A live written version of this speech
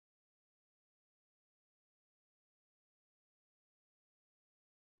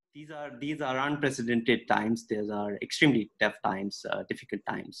These are unprecedented times. These are extremely tough times, difficult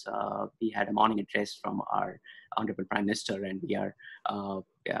times. We had a morning address from our Honorable Prime Minister, and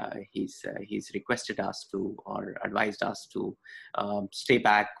he's requested us to, or advised us to, stay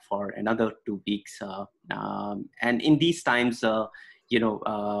back for another 2 weeks. And in these times, you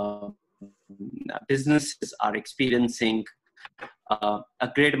know, businesses are experiencing a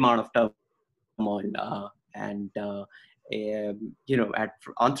great amount of turmoil, at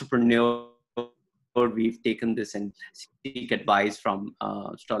entrepreneur, we've taken this and seek advice from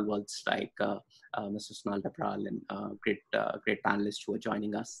stalwarts like Mr. Sunal Dabral and great panelists who are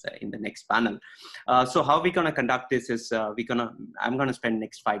joining us in the next panel. So how we're going to conduct this is I'm going to spend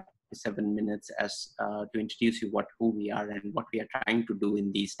next 5 to 7 minutes as to introduce you who we are and what we are trying to do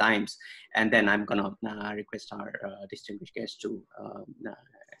in these times, and then I'm going to request our distinguished guest to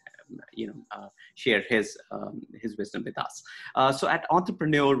share his wisdom with us. So at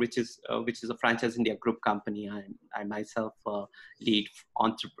Entrepreneur, which is a Franchise India group company, I myself lead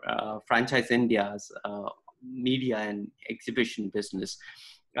Franchise India's media and exhibition business.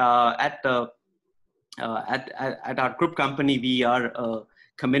 At our group company, we are a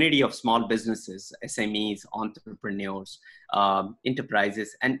community of small businesses, SMEs, entrepreneurs,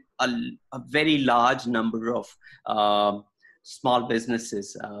 enterprises, and a very large number of small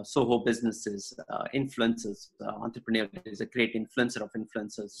businesses, Soho businesses, influencers. Entrepreneur is a great influencer of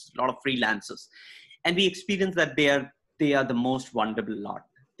influencers, a lot of freelancers. And we experience that they are the most vulnerable lot.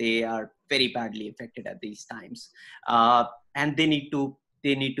 They are very badly affected at these times. And they need to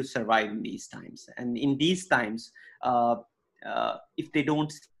survive in these times. And in these times, if they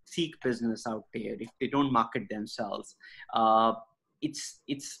don't seek business out there, if they don't market themselves, it's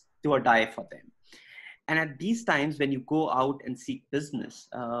do or die for them. And at these times, when you go out and seek business,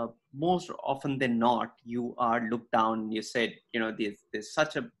 most often than not, you are looked down. You said, there's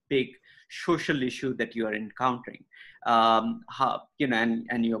such a big social issue that you are encountering,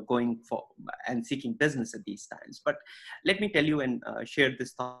 and you're going for and seeking business at these times. But let me tell you and share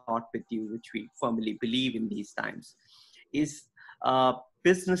this thought with you, which we firmly believe in these times, is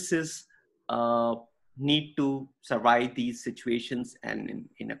businesses need to survive these situations. And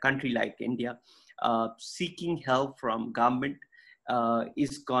in a country like India, seeking help from government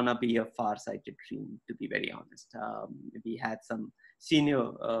is gonna be a far-sighted dream, to be very honest. We had some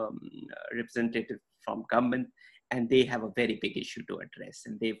senior representative from government, and they have a very big issue to address,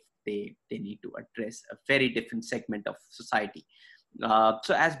 and they need to address a very different segment of society.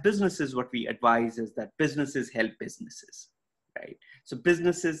 So as businesses, what we advise is that businesses help businesses, right? So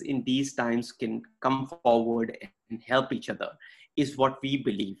businesses in these times can come forward and help each other, is what we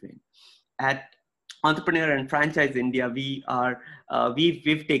believe in. At Entrepreneur and Franchise India,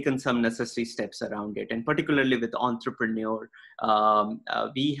 we've taken some necessary steps around it, and particularly with Entrepreneur,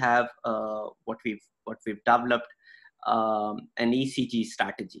 we have what we've developed an ECG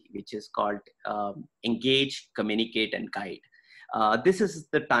strategy, which is called Engage, Communicate, and Guide. This is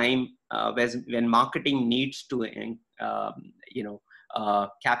the time when marketing needs to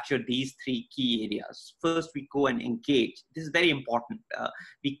capture these 3 key areas. First, we go and engage. This is very important.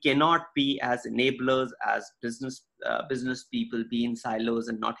 We cannot be as enablers, as business people, be in silos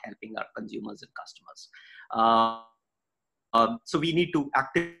and not helping our consumers and customers. So we need to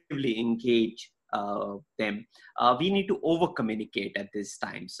actively engage them. We need to over communicate at these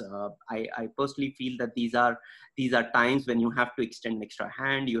times. I personally feel that these are times when you have to extend an extra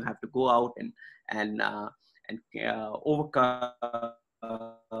hand. You have to go out and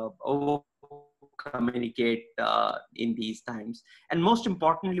over communicate in these times. And most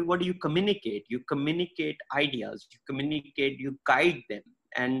importantly, what do you communicate? You communicate ideas. You guide them.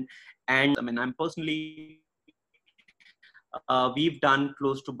 And I mean, I'm personally, we've done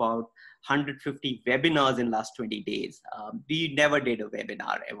close to about 150 webinars in last 20 days. We never did a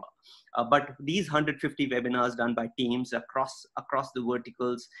webinar ever, but these 150 webinars done by teams across the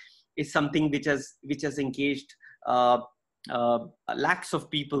verticals is something which has engaged lakhs of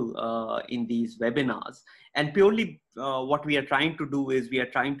people in these webinars. And purely what we are trying to do is we are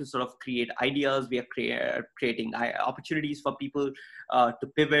trying to sort of create ideas. We are creating opportunities for people to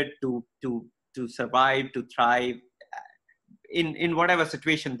pivot, to survive, to thrive in whatever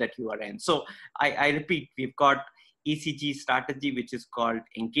situation that you are in. So I repeat, we've got ECG strategy, which is called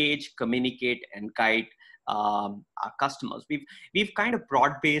Engage, Communicate, and Guide. our customers. We've kind of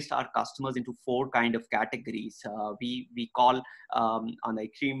broad-based our customers into 4 kind of categories. We call, on the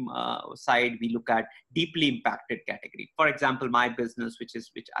extreme side, we look at deeply impacted category. For example, my business, which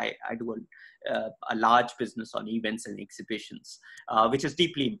I do a large business on events and exhibitions, which is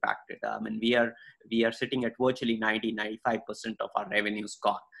deeply impacted. And we are sitting at virtually 95% of our revenues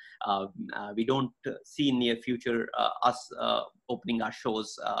gone. We don't see in near future us opening our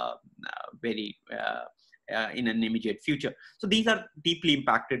shows very in an immediate future. So these are deeply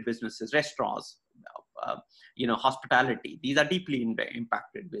impacted businesses. Restaurants, hospitality, these are deeply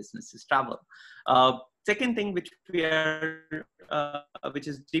impacted businesses. Travel. Second thing which which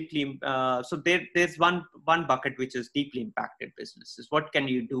is deeply so there's one bucket which is deeply impacted businesses. What can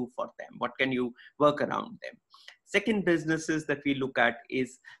you do for them? What can you work around them? Second businesses that we look at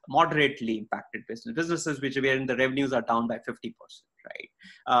is moderately impacted businesses wherein the revenues are down by 50%, right?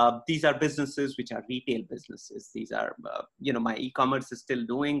 These are businesses which are retail businesses. These are, my e-commerce is still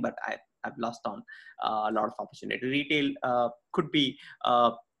doing, but I've lost on a lot of opportunity. Retail could be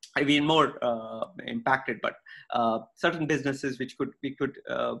even more impacted, but certain businesses which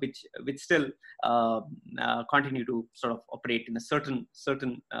still continue to sort of operate in a certain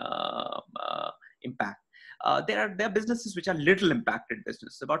impact. There are businesses which are little impacted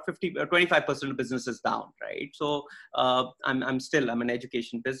businesses, about 50 or 25% of businesses down, right? So I'm an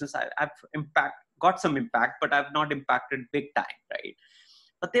education business. I've got some impact, but I've not impacted big time, right?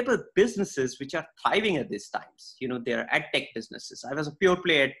 But there were businesses which are thriving at these times. They're edtech businesses. I was a pure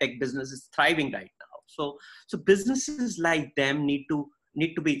play edtech business is thriving right now. So businesses like them need to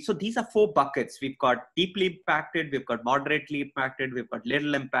be. So these are 4 buckets. We've got deeply impacted, we've got moderately impacted, we've got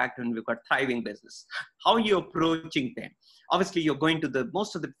little impact, and we've got thriving business. How are you approaching them? Obviously, you're going to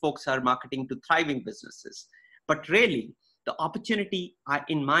most of the folks are marketing to thriving businesses, but really, the opportunity,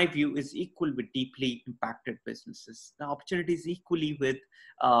 in my view, is equal with deeply impacted businesses. The opportunity is equally with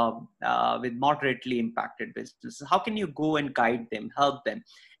moderately impacted businesses. How can you go and guide them, help them,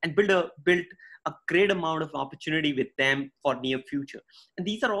 and build a great amount of opportunity with them for near future? And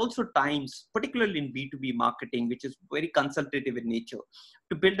these are also times, particularly in B2B marketing, which is very consultative in nature,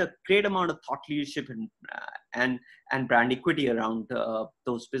 to build a great amount of thought leadership and brand equity around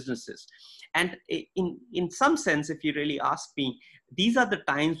those businesses. And in some sense, if you really ask me, these are the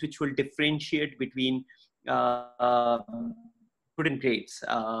times which will differentiate between good and greats.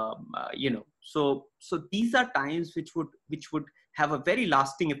 So these are times which would have a very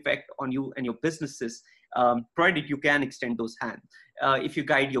lasting effect on you and your businesses, provided you can extend those hands if you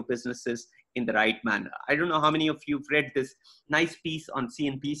guide your businesses in the right manner. I don't know how many of you have read this nice piece on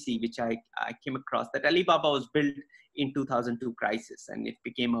CNBC, which I came across, that Alibaba was built in 2002 crisis, and it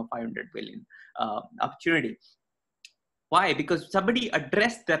became a 500 billion opportunity. Why? Because somebody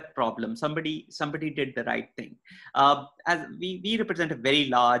addressed that problem. Somebody did the right thing. As we represent a very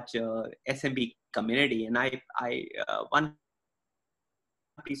large SMB community, and one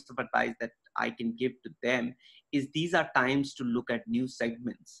piece of advice that I can give to them is these are times to look at new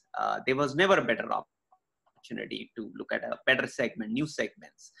segments. There was never a better opportunity to look at a better segment, new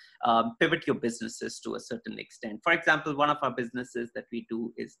segments, pivot your businesses to a certain extent. For example, one of our businesses that we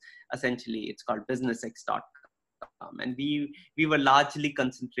do is essentially, it's called businessx.com. And we were largely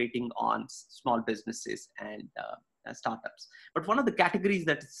concentrating on small businesses and startups. But one of the categories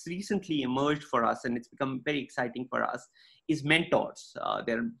that's recently emerged for us, and it's become very exciting for us, is mentors.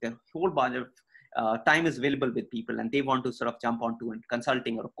 Their whole bunch of time is available with people, and they want to sort of jump onto a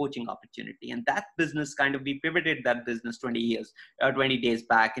consulting or a coaching opportunity. And that business we pivoted that business 20 days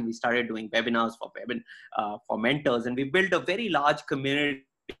back, and we started doing webinars for mentors, and we built a very large community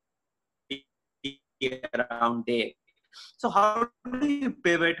around there. So how do you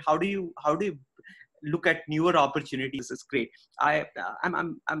pivot? How do you look at newer opportunities? This is great.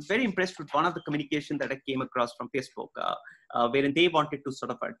 I'm very impressed with one of the communication that I came across from Facebook, wherein they wanted to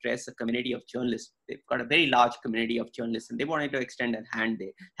sort of address a community of journalists. They've got a very large community of journalists, and they wanted to extend a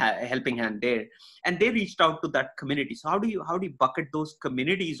helping hand there. And they reached out to that community. So how do you bucket those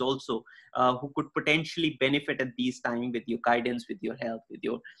communities also who could potentially benefit at these times with your guidance, with your help,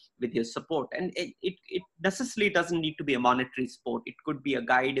 with your support? And it necessarily doesn't need to be a monetary support. It could be a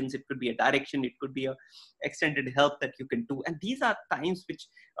guidance. It could be a direction. It could be a extended help that you can do. And these are times which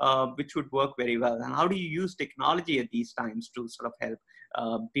would work very well. And how do you use technology at these times to sort of help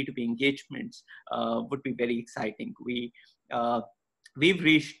B2B engagements would be very exciting. We've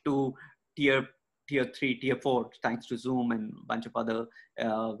reached to tier 3, tier 4, thanks to Zoom and a bunch of other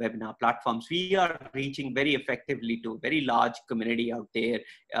webinar platforms. We are reaching very effectively to a very large community out there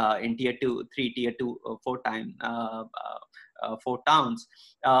in tier 2, 3, tier 2, 4 time 4 towns.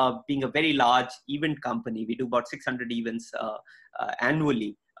 Being a very large event company, we do about 600 events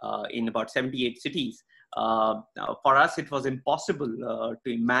annually in about 78 cities. For us, it was impossible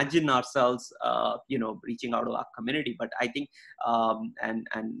to imagine ourselves, reaching out to our community. But I think,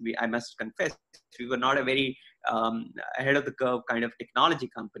 I must confess, we were not a very ahead of the curve kind of technology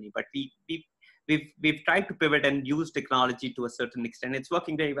company, but we've tried to pivot and use technology to a certain extent. It's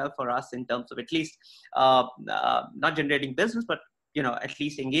working very well for us in terms of at least not generating business, but at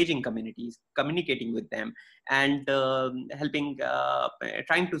least engaging communities, communicating with them, and helping,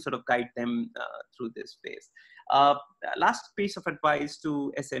 trying to sort of guide them through this phase. Last piece of advice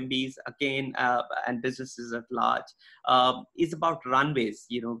to SMBs again, and businesses at large, is about runways.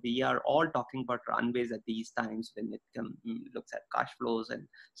 We are all talking about runways at these times when it looks at cash flows and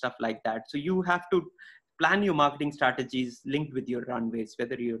stuff like that. So you have to plan your marketing strategies linked with your runways,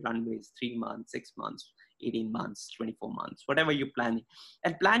 whether your runway is 3 months, 6 months, 18 months, 24 months, whatever you're planning,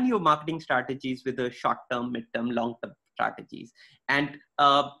 and plan your marketing strategies with a short-term, mid-term, long-term strategies, and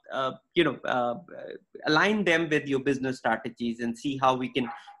align them with your business strategies and see how you can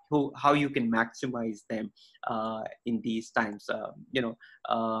maximize them in these times.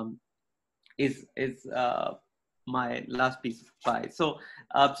 Is my last piece of advice. So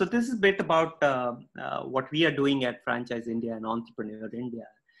this is a bit about what we are doing at Franchise India and Entrepreneur India.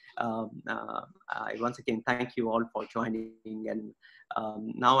 I once again thank you all for joining, and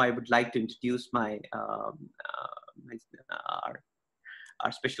now I would like to introduce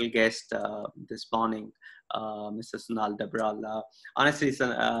our special guest this morning, Mr. Sunal Dabral. Honestly,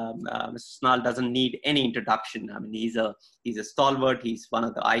 Mr. Sunal doesn't need any introduction. I mean, he's a stalwart. He's one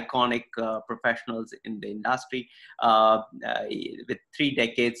of the iconic professionals in the industry, with 3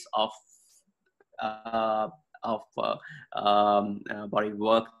 decades of body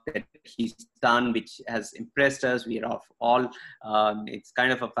work that he's done, which has impressed us. We are all, it's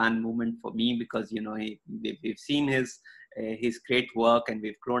kind of a fan moment for me, because we've seen his great work, and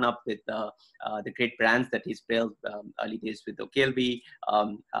we've grown up with the great brands that he's built. Early days with Okelby,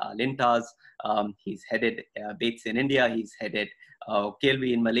 Lintas. He's headed Bates in India. He's headed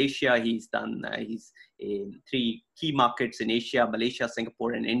Okelby in Malaysia. He's done he's in 3 key markets in Asia: Malaysia,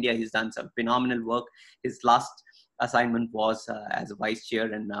 Singapore, and India. He's done some phenomenal work. His last assignment was as a vice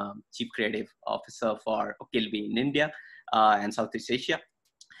chair and chief creative officer for Okelby in India and Southeast Asia.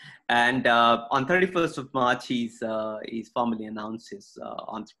 And on 31st of March, he's formally announced his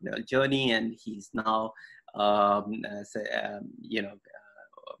entrepreneurial journey, and he's now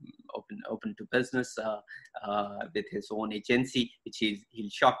open to business with his own agency, which he'll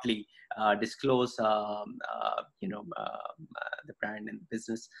shortly disclose, the brand and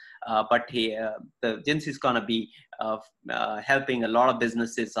business. But the agency is going to be helping a lot of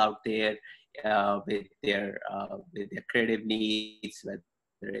businesses out there with their creative needs, whether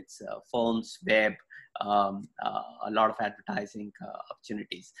it's phones, web, a lot of advertising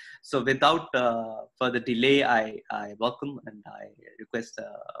opportunities. So without further delay, I welcome and I request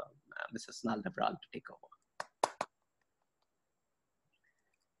Mr. Sunal Dabral to take over.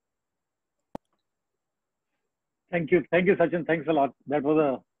 Thank you, Sachin. Thanks a lot. That was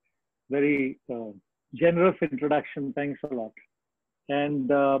a very generous introduction. Thanks a lot. And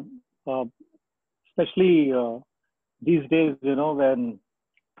especially these days, when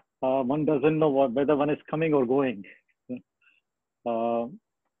one doesn't know whether one is coming or going.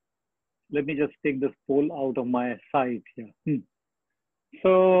 Let me just take this poll out of my site here.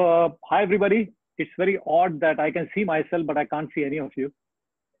 So, hi everybody. It's very odd that I can see myself, but I can't see any of you.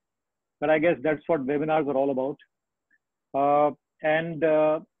 But I guess that's what webinars are all about.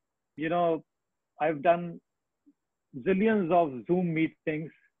 I've done zillions of Zoom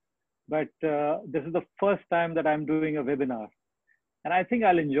meetings, but this is the first time that I'm doing a webinar. And I think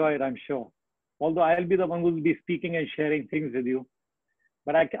I'll enjoy it, I'm sure. Although I'll be the one who will be speaking and sharing things with you.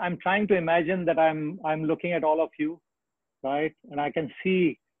 But I'm trying to imagine that I'm looking at all of you, right? And I can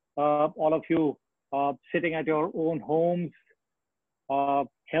see all of you sitting at your own homes,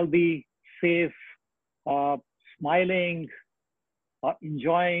 healthy, safe, smiling,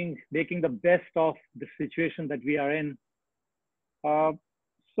 enjoying, making the best of the situation that we are in.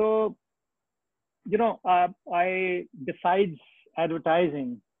 Besides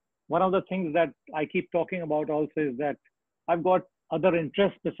advertising, one of the things that I keep talking about also is that I've got other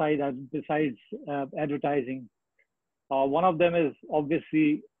interests besides advertising. One of them is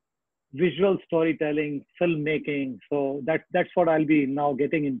obviously visual storytelling, filmmaking. So that's what I'll be now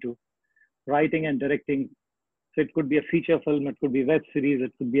getting into, writing and directing. So it could be a feature film, it could be web series,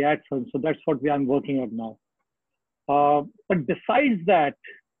 it could be ad film. So that's what I'm working at now. But besides that,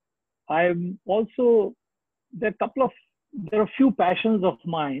 I'm also, there are a couple of there are a few passions of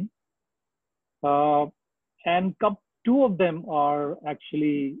mine, uh, and two of them are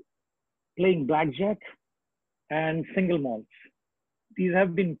actually playing blackjack and single malts. These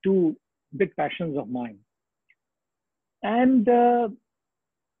have been two big passions of mine. And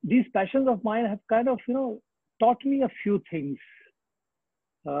these passions of mine have kind of, taught me a few things.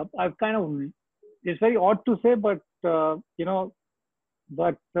 I've kind of, it's very odd to say, but,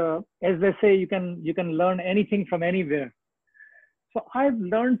 as they say, you can learn anything from anywhere. So I've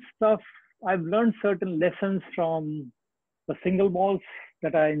learned stuff. I've learned certain lessons from the single malts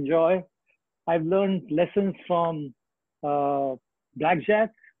that I enjoy. I've learned lessons from uh,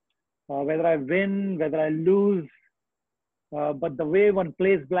 blackjack, whether I win, whether I lose. But the way one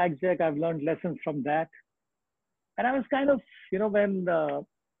plays blackjack, I've learned lessons from that. And I was kind of, when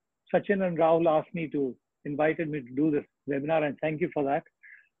Sachin and Rahul asked me to, invited me to do this webinar, and thank you for that.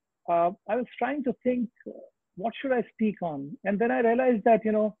 I was trying to think, what should I speak on? And then I realized that,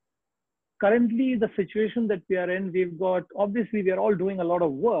 currently the situation that we are in, we've got, obviously we are all doing a lot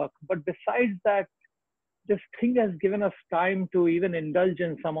of work, but besides that, this thing has given us time to even indulge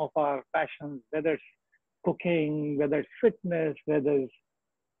in some of our passions, whether it's cooking, whether it's fitness, whether it's,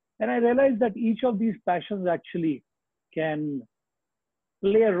 and I realized that each of these passions actually can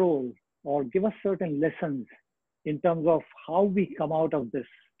play a role or give us certain lessons in terms of how we come out of this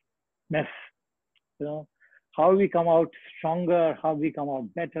mess, you know, how we come out stronger, how we come out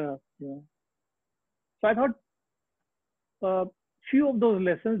better. So I thought a few of those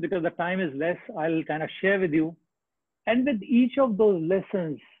lessons, because the time is less, I'll kind of share with you. And with each of those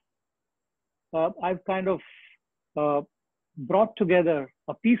lessons, I've kind of uh, brought together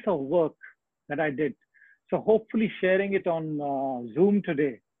a piece of work that I did. So hopefully sharing it on Zoom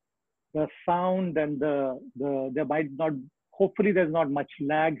today, the sound and there might not, hopefully there's not much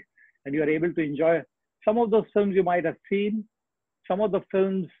lag and you're able to enjoy some of those films you might have seen, some of the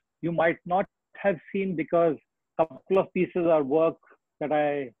films you might not have seen because a couple of pieces are work that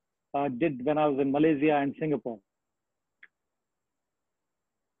I did when I was in Malaysia and Singapore.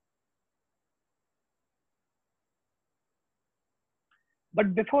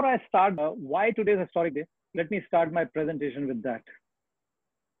 But before I start, why today's historic day? Let me start my presentation with that.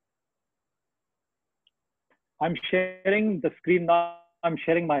 I'm sharing the screen now. I'm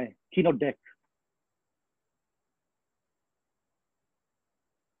sharing my keynote deck.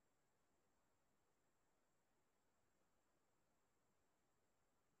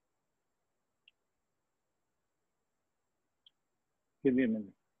 Give me a minute.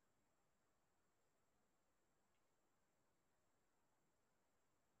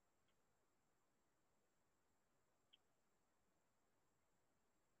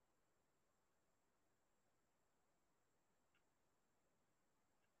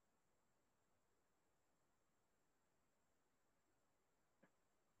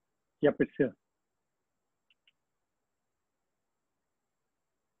 Yep, it's here.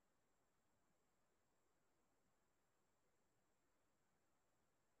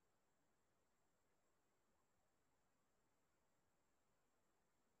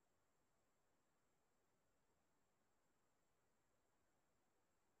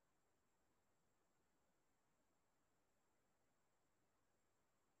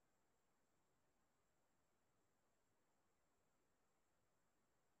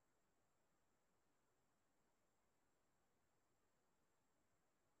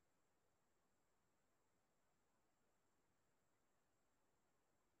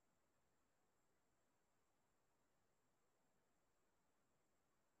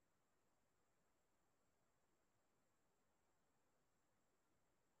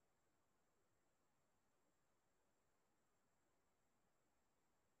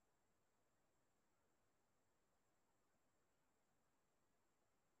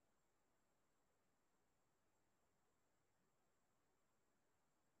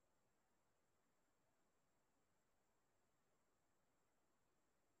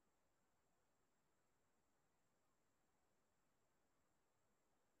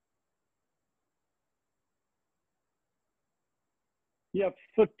 Yep.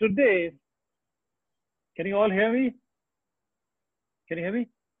 So today, can you all hear me? Can you hear me?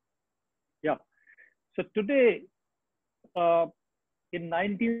 Yeah. So today, uh, in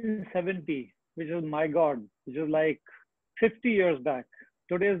 1970, which is my God, which is like 50 years back,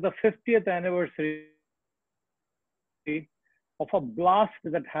 today is the 50th anniversary of a blast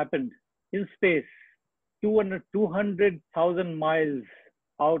that happened in space, 200,000 miles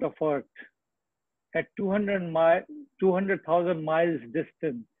out of Earth, at 200,000 miles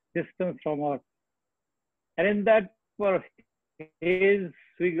distance from Earth. And in that were Hayes,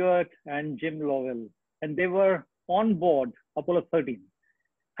 Swigert, and Jim Lovell. And they were on board Apollo 13.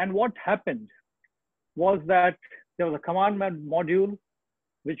 And what happened was that there was a command module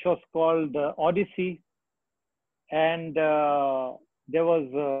which was called Odyssey, and there was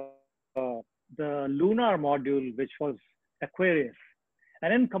the lunar module which was Aquarius.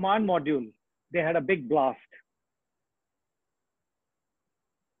 And in command module, they had a big blast.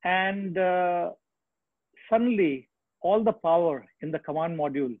 And suddenly, all the power in the command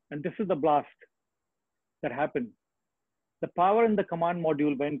module, and this is the blast that happened, the power in the command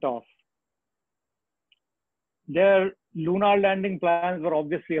module went off. Their lunar landing plans were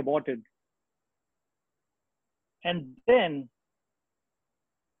obviously aborted. And then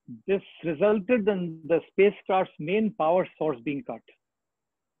this resulted in the spacecraft's main power source being cut.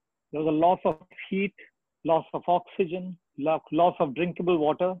 There was a loss of heat, loss of oxygen, loss of drinkable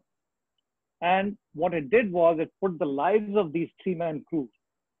water. And what it did was it put the lives of these three-man crew,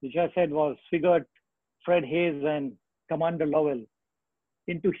 which I said was Swigert, Fred Hayes, and Commander Lovell,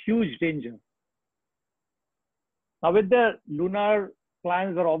 into huge danger. Now, with their lunar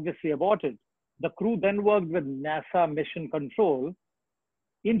plans were obviously aborted, the crew then worked with NASA Mission Control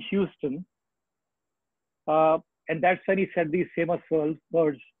in Houston. And that's when he said these famous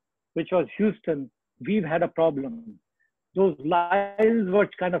words, which was, Houston, we've had a problem. Those lines were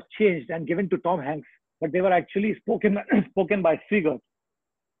kind of changed and given to Tom Hanks, but they were actually spoken by Swigert.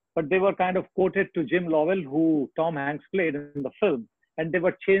 But they were kind of quoted to Jim Lovell, who Tom Hanks played in the film. And they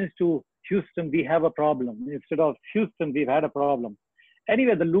were changed to, Houston, we have a problem. Instead of Houston, we've had a problem.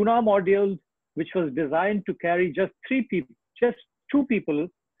 Anyway, the lunar module, which was designed to carry just two people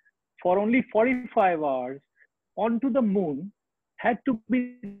for only 45 hours onto the moon, had to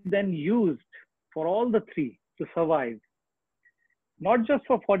be then used for all the three to survive. Not just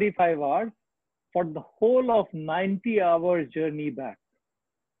for 45 hours, for the whole of 90 hours journey back.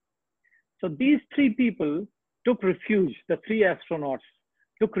 So these three people took refuge, the three astronauts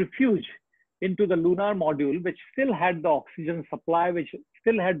took refuge into the lunar module, which still had the oxygen supply, which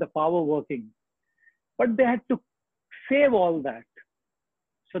still had the power working. But they had to save all that.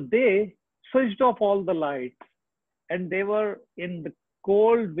 So they switched off all the lights, and they were in the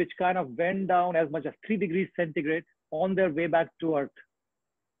cold, which kind of went down as much as 3 degrees centigrade on their way back to Earth.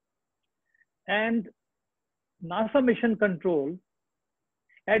 And NASA Mission Control,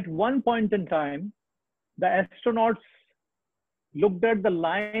 at one point in time, the astronauts looked at the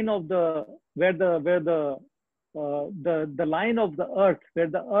line of the line of the Earth, where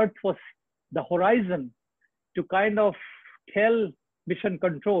the Earth was the horizon, to kind of tell Mission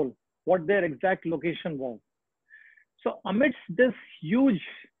Control what their exact location was. So amidst this huge,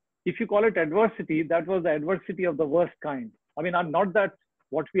 if you call it adversity, that was the adversity of the worst kind. I mean, I'm not that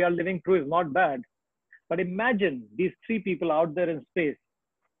what we are living through is not bad, but imagine these three people out there in space.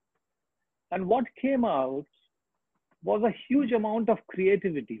 And what came out was a huge amount of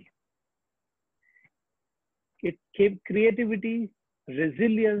creativity. It came creativity,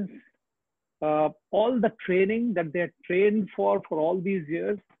 resilience, all the training that they had trained for all these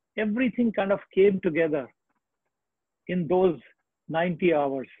years, everything kind of came together in those 90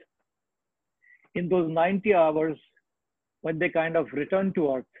 hours. In those 90 hours, when they kind of returned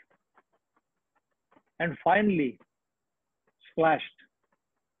to Earth and finally splashed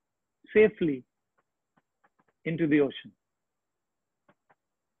safely into the ocean.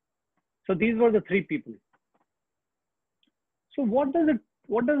 So these were the three people. So what does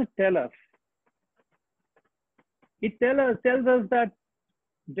it tell us? It tells us that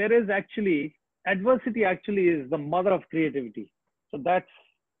there is actually, adversity actually is the mother of creativity. So that's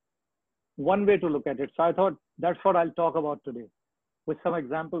one way to look at it. So I thought that's what I'll talk about today, with some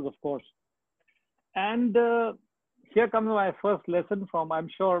examples, of course. And here comes my first lesson from, I'm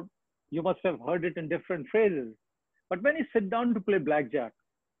sure you must have heard it in different phrases, but when you sit down to play blackjack,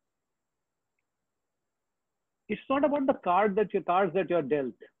 it's not about the cards that you're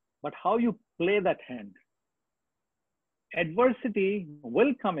dealt, but how you play that hand. Adversity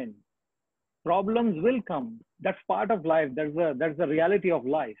will come in, problems will come. That's part of life. That's the reality of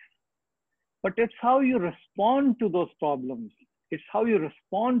life. But it's how you respond to those problems. It's how you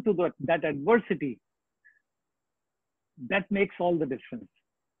respond to that adversity that makes all the difference.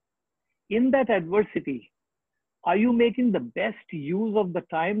 In that adversity, are you making the best use of the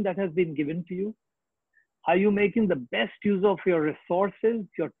time that has been given to you? Are you making the best use of your resources,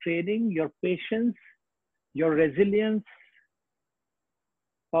 your training, your patience, your resilience?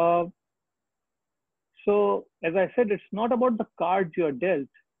 So, as I said, it's not about the cards you are dealt,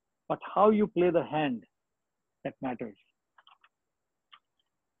 but how you play the hand that matters.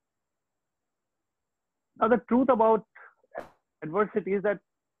 Now, the truth about adversity is that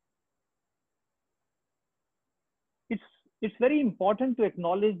it's very important to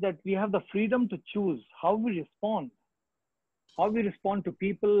acknowledge that we have the freedom to choose how we respond to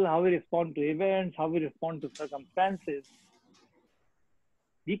people, how we respond to events, how we respond to circumstances.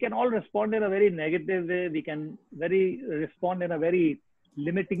 We can all respond in a very negative way. We can very respond in a very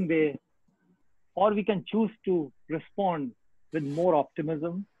limiting way, or we can choose to respond with more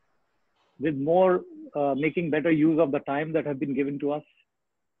optimism, with more making better use of the time that have been given to us.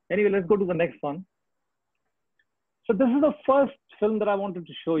 Anyway, let's go to the next one. So this is the first film that I wanted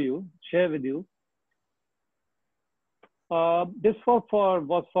to share with you. This was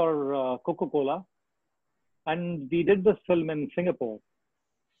for Coca-Cola, and we did this film in Singapore.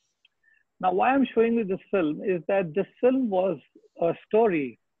 Now, why I'm showing you this film is that this film was a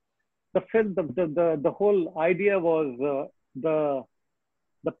story. The whole idea was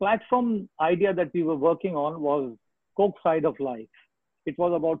the platform idea that we were working on was Coke side of life. It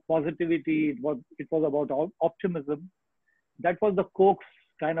was about positivity. It was about optimism. That was the Coke's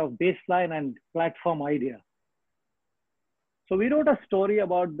kind of baseline and platform idea. So we wrote a story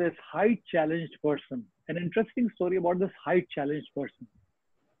about this height challenged person, an interesting story about this height challenged person.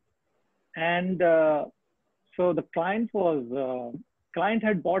 And so the client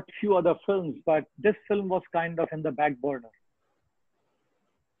had bought few other films, but this film was kind of in the back burner.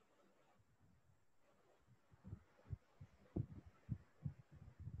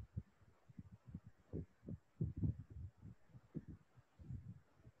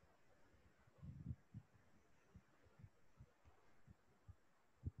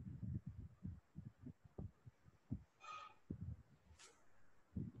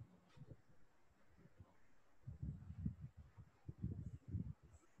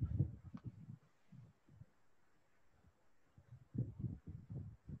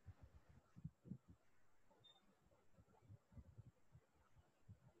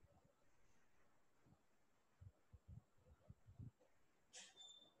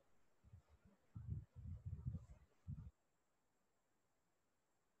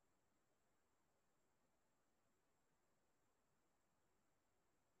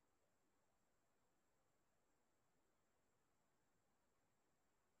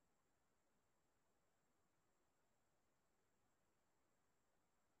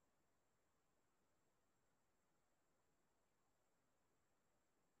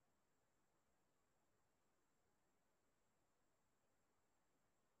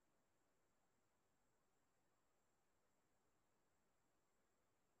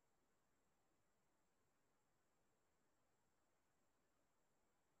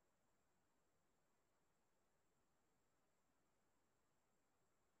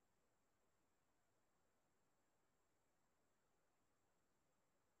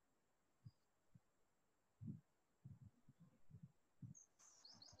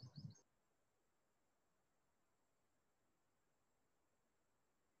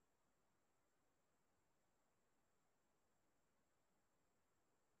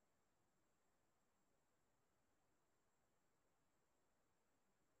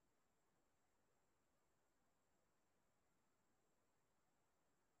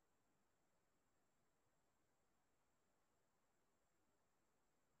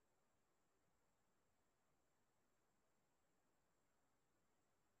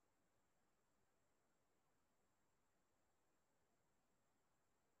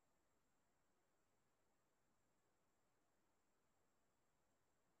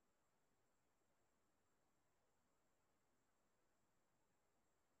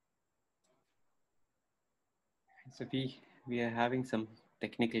 So we are having some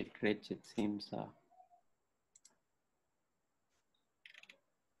technical glitch, it seems. So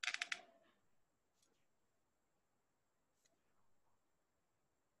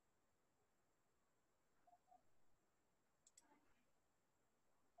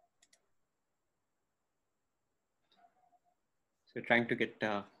trying to get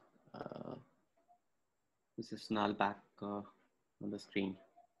Mrs. Nal back on the screen.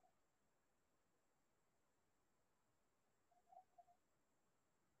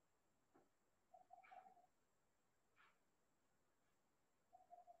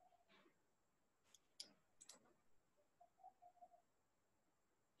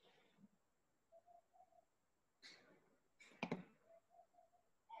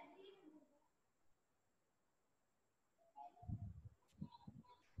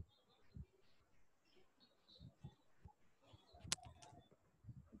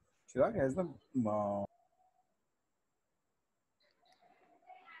 Chirag, has the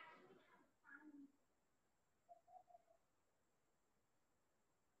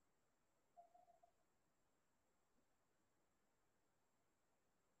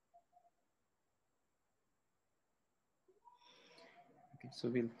So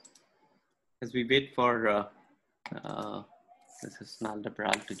we'll, as we wait for uh, Mrs.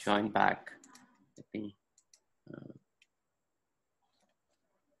 Naldabral to join back, let me.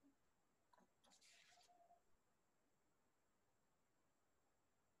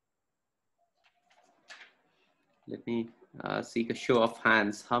 Let me seek a show of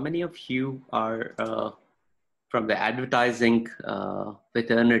hands. How many of you are from the advertising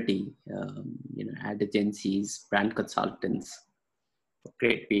fraternity? Ad agencies, brand consultants.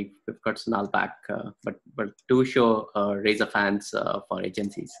 Great, we've got Sunal back, but do show raise of hands for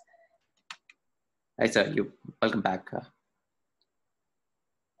agencies. Hi, sir. You welcome back.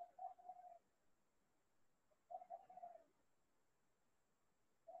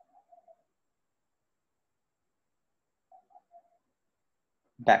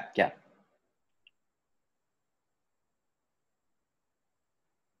 Back, yeah.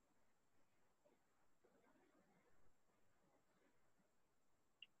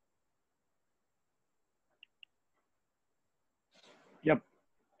 Yep.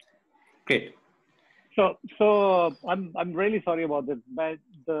 Great. So I'm really sorry about this. But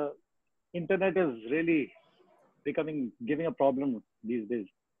the internet is really giving a problem these days.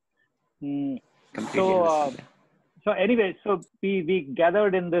 Completely So understand. so anyway, so we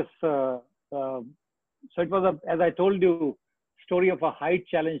gathered in this. So it was as I told you, story of a height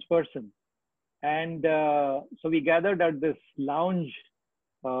challenged person, and so we gathered at this lounge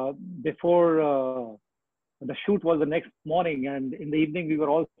uh, before the shoot was the next morning, and in the evening we were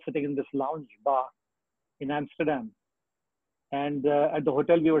all sitting in this lounge bar in Amsterdam, and at the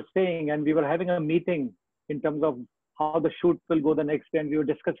hotel we were staying, and we were having a meeting in terms of how the shoot will go the next day, and we were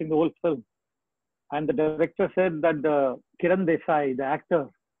discussing the whole film. And the director said that Kiran Desai, the actor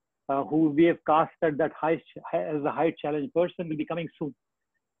who we have cast at that as a height challenge person, will be coming soon.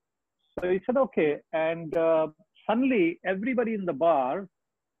 So he said, okay. And suddenly, everybody in the bar,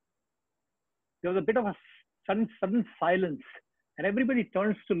 there was a bit of a sudden silence, and everybody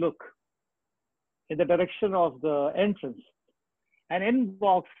turns to look in the direction of the entrance. And in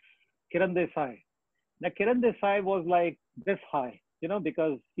walks Kiran Desai. Now, Kiran Desai was like this high,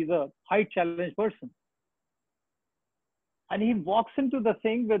 because he's a height challenge person. And he walks into the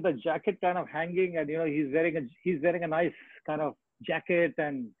thing with the jacket kind of hanging, and he's wearing a nice kind of jacket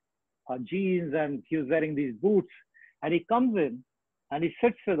and jeans, and he was wearing these boots. And he comes in and he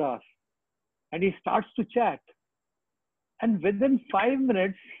sits with us and he starts to chat. And within 5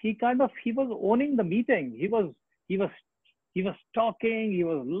 minutes, he was owning the meeting. He was he was talking, he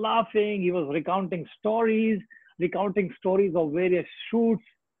was laughing, he was recounting stories of various shoots.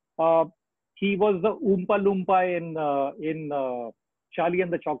 Uh, he was the Oompa Loompa in Charlie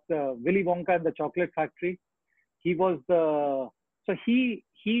and the Willy Wonka and the Chocolate Factory. He was the so he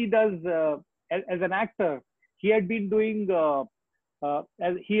does as an actor. He had been doing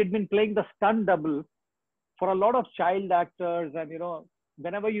as he had been playing the stunt double for a lot of child actors, and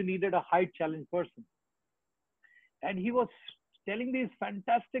whenever you needed a height challenge person. And he was telling these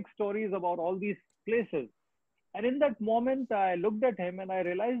fantastic stories about all these places. And in that moment, I looked at him and I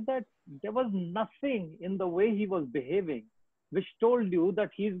realized that there was nothing in the way he was behaving which told you that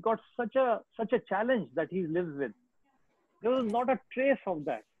he's got such a challenge that he lives with. There was not a trace of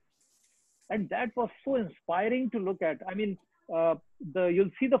that, and that was so inspiring to look at. I mean,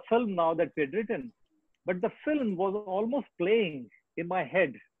 you'll see the film now that we had written, but the film was almost playing in my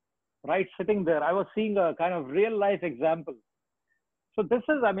head, right, sitting there. I was seeing a kind of real life example. So this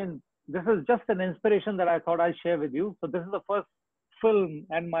is just an inspiration that I thought I'd share with you. So this is the first film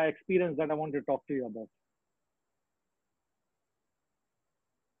and my experience that I want to talk to you about.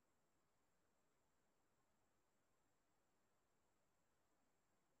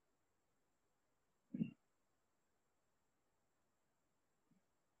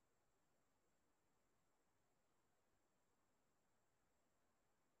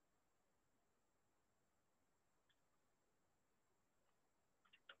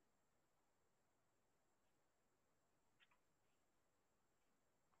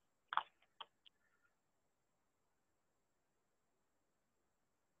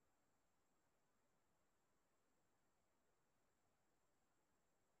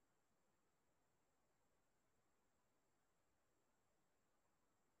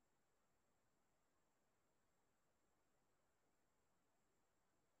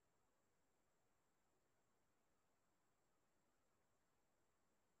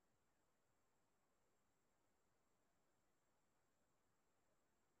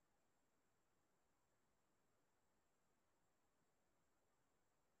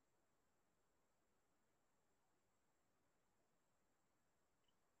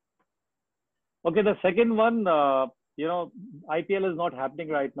 Okay, the second one, IPL is not happening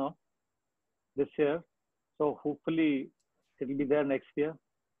right now this year. So hopefully it will be there next year.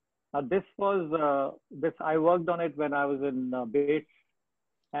 This I worked on it when I was in Bates.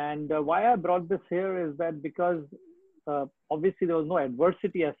 And why I brought this here is that because obviously there was no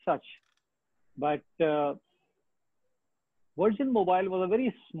adversity as such, but Virgin Mobile was a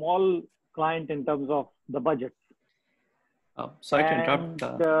very small client in terms of the budget. Sorry to interrupt.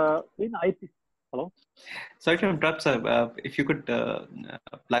 In IP, hello. Sorry to interrupt, sir. If you could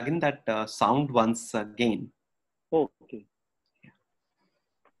plug in that sound once again. Oh, okay.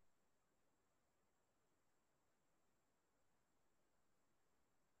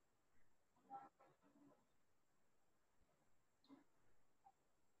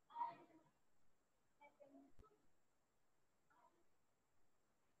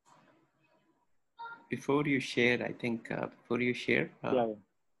 Before you share, I think before you share. Yeah.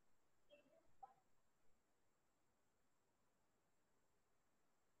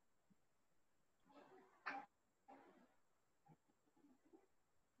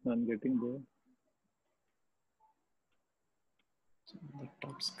 I'm getting there. So on the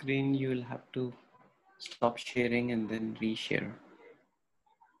top screen, you will have to stop sharing and then reshare.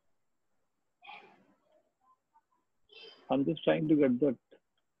 I'm just trying to get that.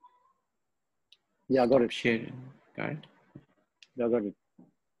 Yeah, got it. Sharing, got it? Yeah, got it.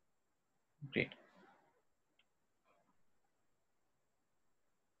 Great.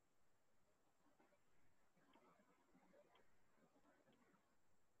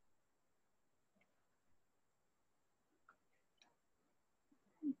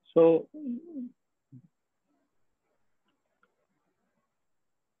 So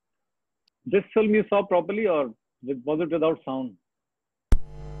this film you saw properly, or was it without sound?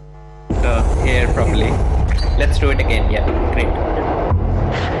 Hear properly. Let's do it again. Yeah, great.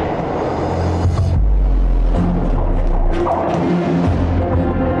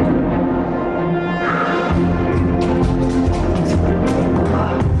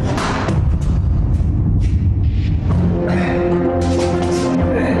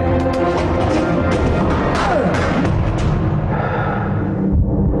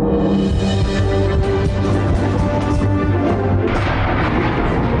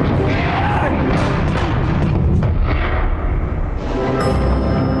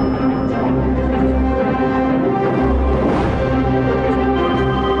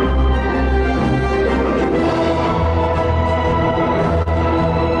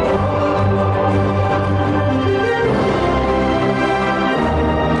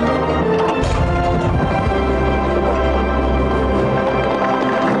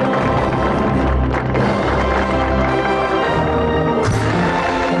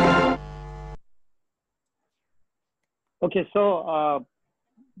 Okay, so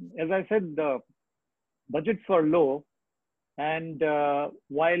as I said, the budgets were low, and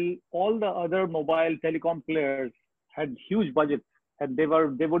while all the other mobile telecom players had huge budgets and they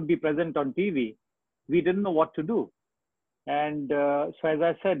would be present on TV, we didn't know what to do. And so, as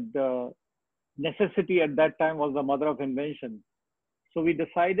I said, necessity at that time was the mother of invention. So we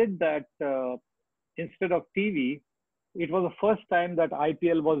decided that instead of TV, it was the first time that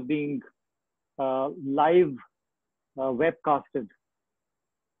IPL was being live webcasted.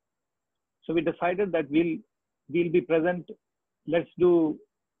 So we decided that we'll be present. Let's do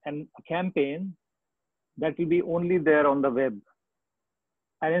a campaign that will be only there on the web.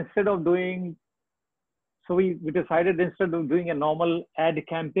 And instead of doing, so we decided instead of doing a normal ad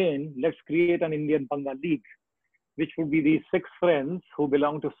campaign, let's create an Indian Panga League, which would be these 6 friends who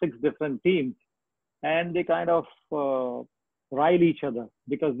belong to 6 different teams. And they kind of rile each other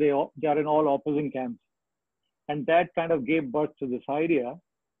because they are in all opposing camps. And that kind of gave birth to this idea.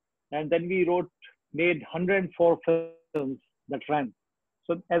 And then we made 104 films that ran.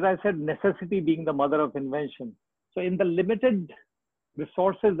 So as I said, necessity being the mother of invention. So in the limited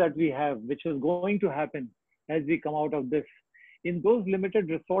resources that we have, which is going to happen as we come out of this, in those limited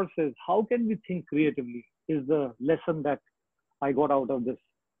resources, how can we think creatively is the lesson that I got out of this.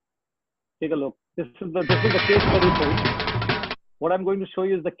 Take a look. This is the case study film. What I'm going to show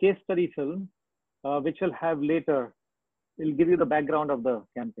you is the case study film, which will have later. It'll give you the background of the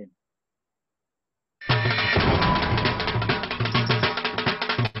campaign.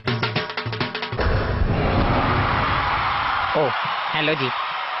 Oh, hello ji.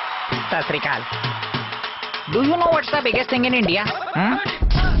 Sat Sri Akal. Do you know what's the biggest thing in India?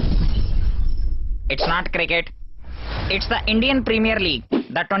 It's not cricket. It's the Indian Premier League,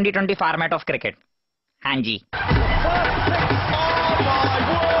 the 2020 format of cricket. Hanji.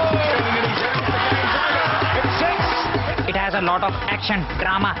 It has a lot of action,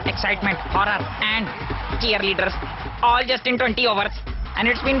 drama, excitement, horror and cheerleaders. all just in 20 overs. And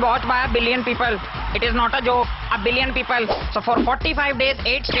it's been watched by a billion people. It is not a joke, a billion people. So for 45 days,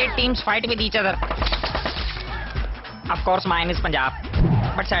 8 state teams fight with each other. Of course, mine is Punjab,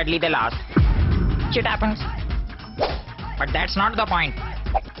 but sadly they lost. Shit happens. But that's not the point.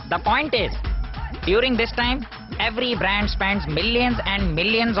 The point is, during this time, every brand spends millions and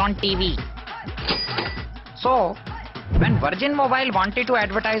millions on TV. So, when Virgin Mobile wanted to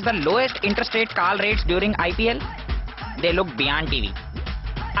advertise the lowest interstate call rates during IPL, they looked beyond TV.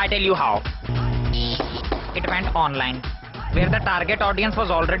 I tell you how. It went online, where the target audience was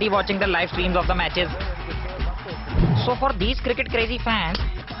already watching the live streams of the matches. So for these cricket crazy fans,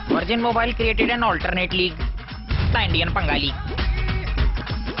 Virgin Mobile created an alternate league, the Indian Panga League,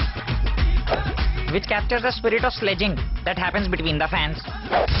 which captures the spirit of sledging that happens between the fans.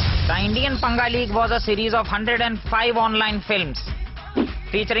 The Indian Panga League was a series of 105 online films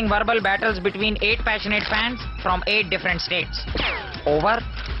featuring verbal battles between 8 passionate fans from 8 different states over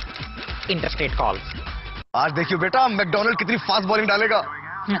interstate calls. आज देखियो बेटा McDonald कितनी fast bowling डालेगा।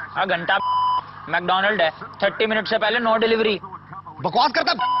 A घंटा McDonald है, 30 minute से पहले no delivery. बकवास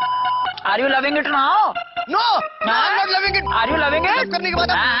करता। Are you loving it now? No, no, I'm not loving it. Are you loving it? करने के बाद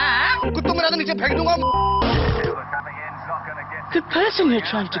कुत्तों मेरा तो नीचे फेंक दूंगा। The person you're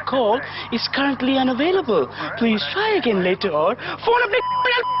trying to call is currently unavailable. Please try again later or phone अपने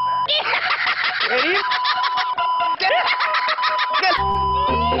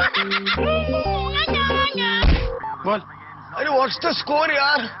बोल। अरे what's the score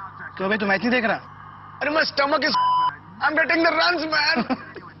यार? क्यों भाई तू मैच नहीं देख रहा? अरे my stomach is I'm getting the runs man.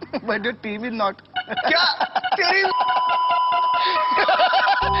 But your team is not. क्या? तेरी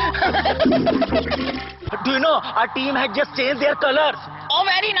Do you know our team had just changed their colors? Oh,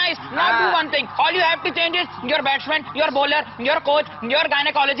 very nice. Now do one thing. All you have to change is your batsman, your bowler, your coach, your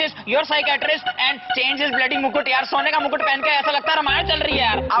gynecologist, your psychiatrist, and change his bloody mukut. यार सोने का मुकुट पहन के ऐसा लगता है रामायण चल रही है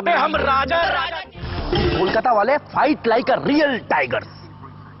यार. अबे हम राजा कोलकाता वाले fight like a real tigers.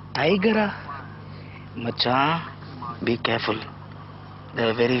 Tiger? मचा, be careful. There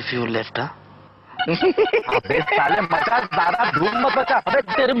are very few left, huh? अबे साले मचा ज़्यादा धूम मत बचा. अबे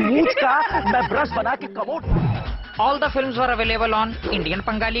तेरे मूंछ का मैं ब्रश बना के commode. All the films were available on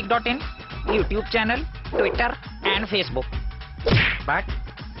IndianPangaleague.in, YouTube channel, Twitter, and Facebook. But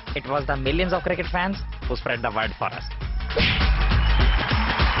it was the millions of cricket fans who spread the word for us.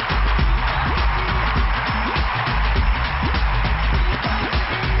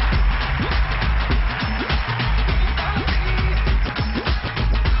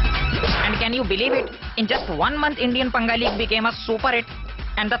 Can you believe it? In just 1 month, Indian Panga League became a super hit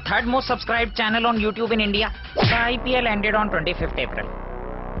and the 3rd most subscribed channel on YouTube in India. The IPL ended on 25th April.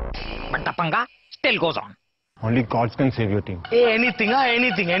 But the Panga still goes on. Only gods can save your team. Hey, anything,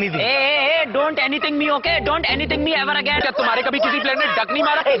 anything. Hey, don't anything me, okay? Don't anything me ever again. क्या तुम्हारे कभी किसी player ने duck नहीं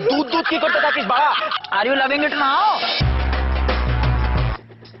मारा? Hey, दूध की करता था किस बड़ा? Are you loving it now?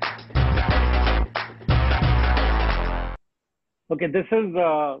 Okay, this is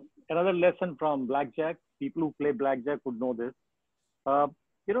another lesson from blackjack. People who play blackjack would know this.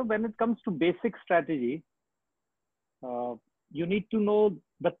 You know, when it comes to basic strategy, you need to know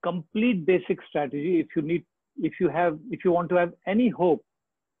the complete basic strategy if you want to have any hope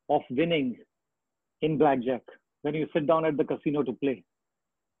of winning in blackjack when you sit down at the casino to play.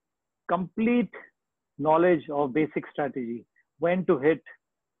 Complete knowledge of basic strategy, when to hit,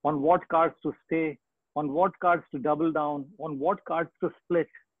 on what cards to stay, on what cards to double down, on what cards to split.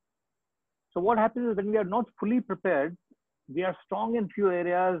 So what happens is when we are not fully prepared, we are strong in few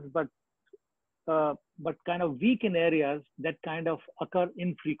areas, but kind of weak in areas that kind of occur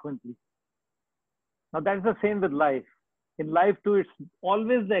infrequently. Now that's the same with life. In life too, it's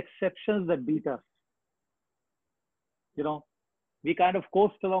always the exceptions that beat us. You know, we kind of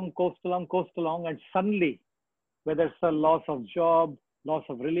coast along, and suddenly, whether it's a loss of job, loss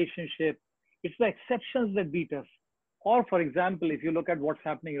of relationship, it's the exceptions that beat us. Or for example, if you look at what's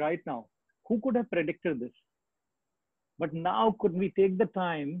happening right now, who could have predicted this? But now could we take the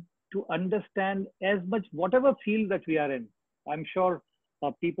time to understand as much, whatever field that we are in? I'm sure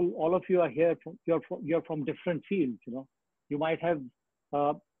people, all of you are here, you're from different fields, you know. You might have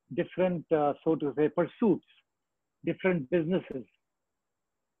different, so to say, pursuits, different businesses.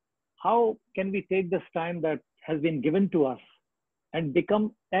 How can we take this time that has been given to us and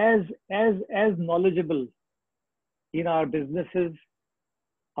become as knowledgeable in our businesses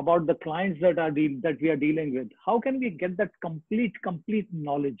about the clients that we are dealing with? How can we get that complete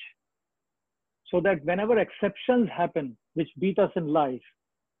knowledge so that whenever exceptions happen which beat us in life,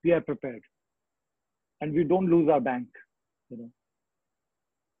 we are prepared and we don't lose our bank, you know?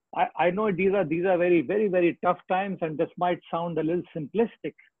 I know these are very, very, very tough times, and this might sound a little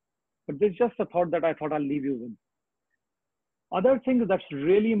simplistic, but this is just a thought that I thought I'll leave you with. Other thing that's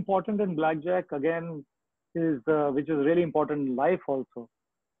really important in blackjack, again, is which is really important in life also,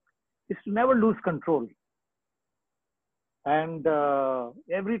 is to never lose control. And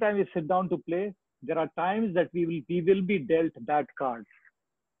every time we sit down to play, there are times that we will be dealt bad cards.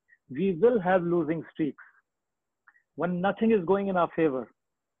 We will have losing streaks when nothing is going in our favor.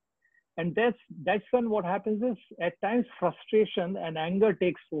 And that's when what happens is, at times, frustration and anger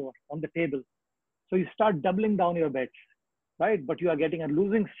takes over on the table. So you start doubling down your bets, right? But you are getting a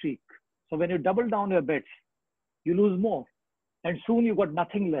losing streak. So when you double down your bets, you lose more. And soon you got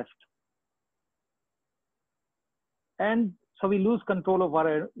nothing left. And so we lose control of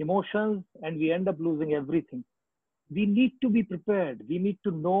our emotions, and we end up losing everything. We need to be prepared. We need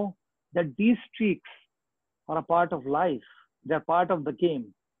to know that these streaks are a part of life. They're part of the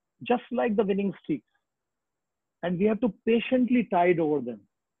game, just like the winning streaks. And we have to patiently tide over them.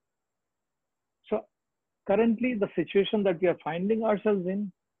 So currently, the situation that we are finding ourselves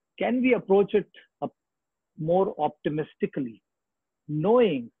in, can we approach it more optimistically,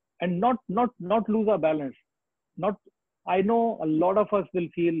 knowing and not lose our balance? I know a lot of us will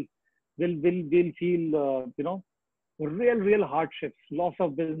feel real hardships, loss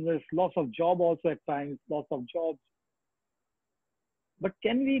of business, loss of job also at times, loss of jobs. But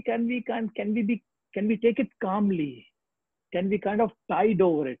can we take it calmly? Can we kind of tide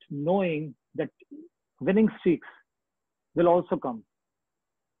over it, knowing that winning streaks will also come?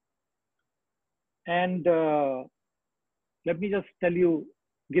 And let me just give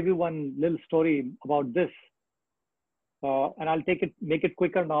you one little story about this. And I'll make it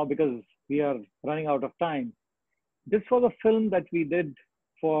quicker now because we are running out of time. This was a film that we did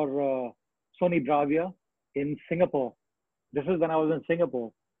for Sony Bravia in Singapore. This is when I was in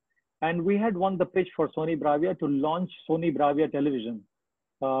Singapore. And we had won the pitch for Sony Bravia to launch Sony Bravia television.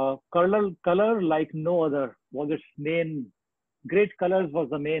 Color like no other was its main, great colors was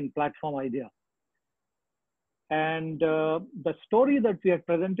the main platform idea. And the story that we had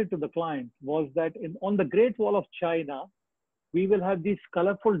presented to the client was that on the Great Wall of China, we will have these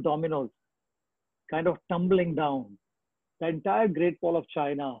colorful dominoes kind of tumbling down the entire Great Wall of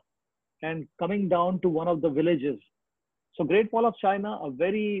China and coming down to one of the villages. So Great Wall of China, a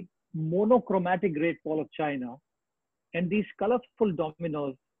very monochromatic Great Wall of China. And these colorful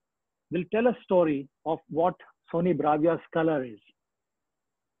dominoes will tell a story of what Sony Bravia's color is.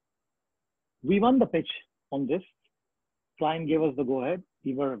 We won the pitch on this. Client gave us the go ahead.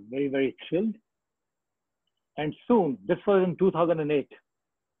 We were very, very thrilled. And soon, this was in 2008,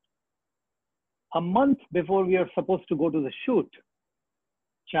 a month before we are supposed to go to the shoot,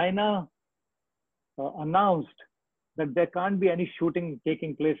 China announced that there can't be any shooting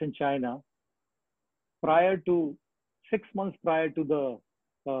taking place in China 6 months prior to the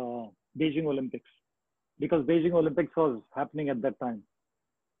Beijing Olympics, because Beijing Olympics was happening at that time.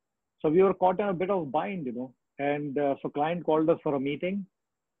 So we were caught in a bit of bind, and so client called us for a meeting,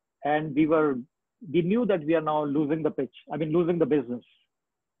 and we knew that we are now losing the pitch. I mean, losing the business,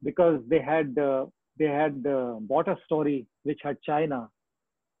 because they had bought a story which had China,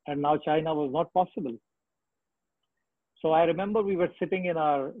 and now China was not possible. So I remember we were sitting in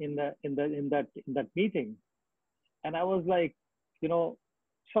that meeting, and I was like, so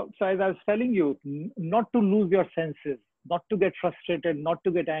as I was telling you, not to lose your senses, not to get frustrated, not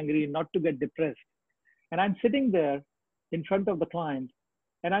to get angry, not to get depressed. And I'm sitting there in front of the client,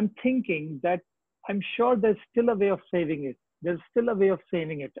 and I'm thinking that I'm sure there's still a way of saving it. There's still a way of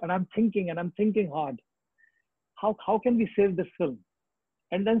saving it. And I'm thinking hard. How can we save this film?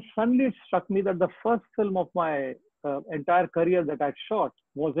 And then suddenly it struck me that the first film of my entire career that I'd shot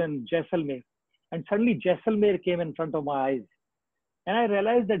was in Jaisalmer. And suddenly Jaisalmer came in front of my eyes. And I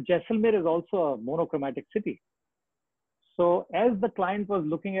realized that Jaisalmer is also a monochromatic city. So as the client was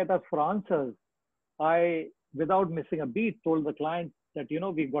looking at us for answers, I, without missing a beat, told the client that,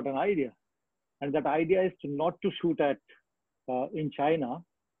 we've got an idea. And that idea is not to shoot in China,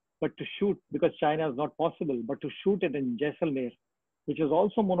 but to shoot, because China is not possible, but to shoot it in Jaisalmer, which is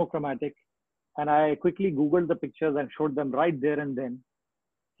also monochromatic. And I quickly Googled the pictures and showed them right there and then,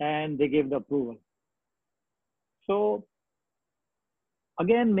 and they gave the approval. So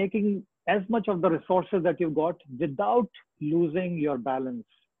again, making as much of the resources that you've got without losing your balance,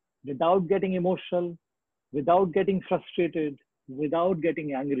 without getting emotional, without getting frustrated, without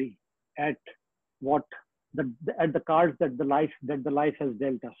getting angry at the cards that the life has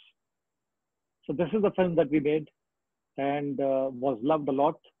dealt us. So this is the film that we made, and was loved a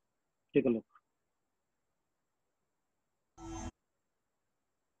lot. Take a look.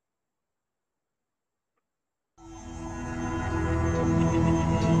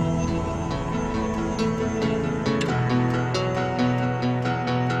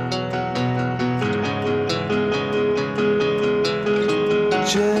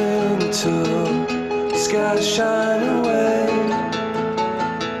 shine away.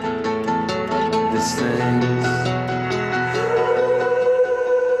 These things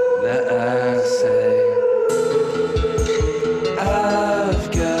that I say. I've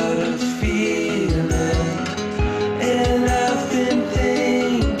got a feeling, and I've been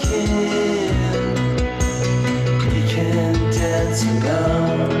thinking you can dance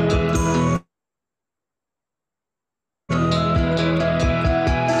alone.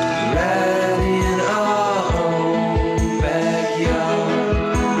 Right in our own backyard.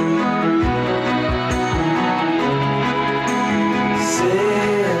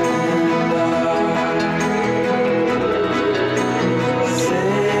 Sailing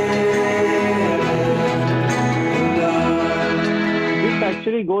This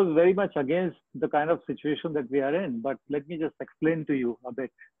actually goes very much against the kind of situation that we are in, but let me just explain to you a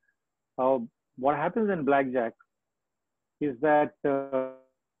bit. What happens in blackjack is that there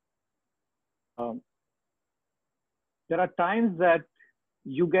are times that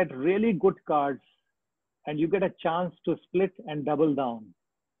you get really good cards and you get a chance to split and double down.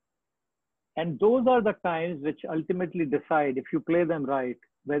 And those are the times which ultimately decide, if you play them right,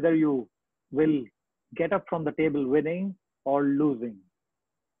 whether you will get up from the table winning or losing.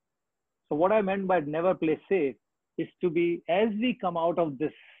 So what I meant by never play safe is to be, as we come out of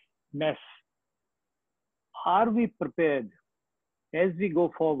this mess, are we prepared? As we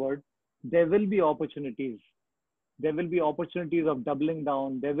go forward, there will be opportunities. There will be opportunities of doubling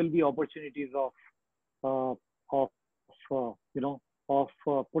down. There will be opportunities of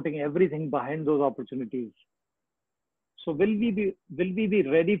putting everything behind those opportunities. So will we be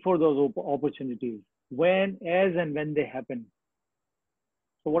ready for those opportunities when, as and when they happen?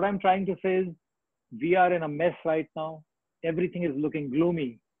 So what I'm trying to say is, we are in a mess right now. Everything is looking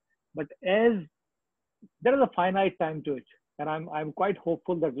gloomy, but as there is a finite time to it, and I'm quite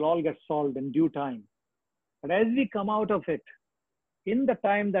hopeful that it'll all get solved in due time. But as we come out of it, in the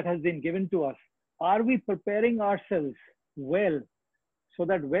time that has been given to us, are we preparing ourselves well so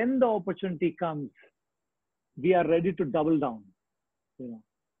that when the opportunity comes, we are ready to double down?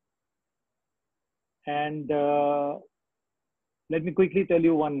 And let me quickly tell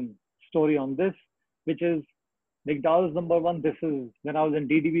you one story on this, which is McDowell's number one. This is when I was in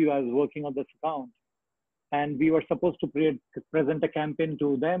DDB, I was working on this account, and we were supposed to present a campaign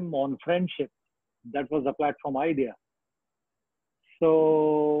to them on friendship. That was the platform idea.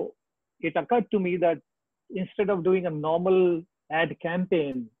 So it occurred to me that instead of doing a normal ad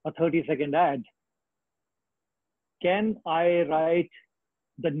campaign, a 30-second ad, can I write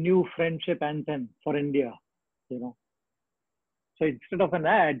the new friendship anthem for India? So instead of an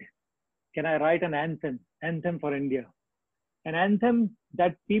ad, can I write an anthem for India? An anthem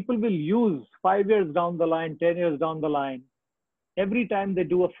that people will use 5 years down the line, 10 years down the line, every time they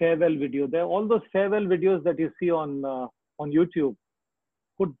do a farewell video. There are all those farewell videos that you see on YouTube.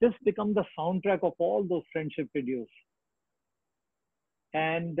 Could this become the soundtrack of all those friendship videos?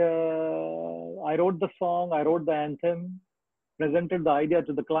 And I wrote the song, I wrote the anthem, presented the idea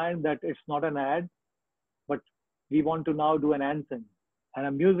to the client that it's not an ad, but we want to now do an anthem and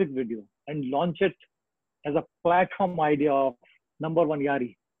a music video and launch it as a platform idea of number one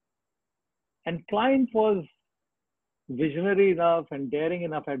Yari. And client was visionary enough and daring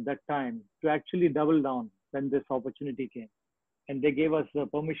enough at that time to actually double down when this opportunity came. And they gave us the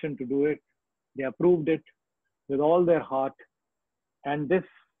permission to do it. They approved it with all their heart. And this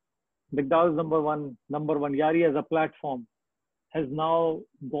McDowell's number one Yari as a platform has now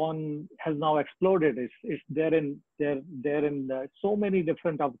exploded. It's there in so many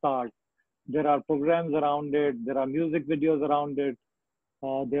different avatars. There are programs around it. There are music videos around it.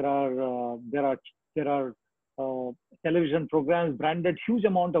 There are television programs, branded, huge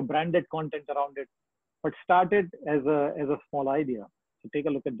amount of branded content around it. But started as a small idea. So take a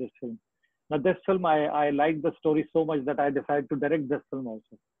look at this film. Now this film, I like the story so much that I decided to direct this film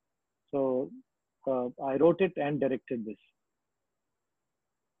also. So I wrote it and directed this.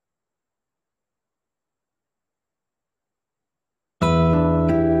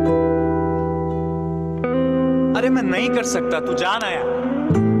 अरे मैं नहीं कर सकता, तू जान आया।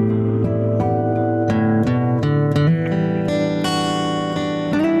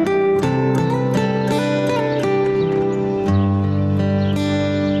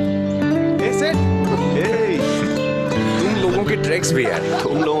 तुम लोगों के ट्रैक्स भी यार,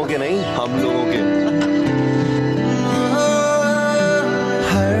 तुम लोगों के नहीं, हम लोगों के।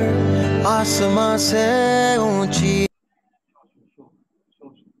 हर आसमां से ऊंची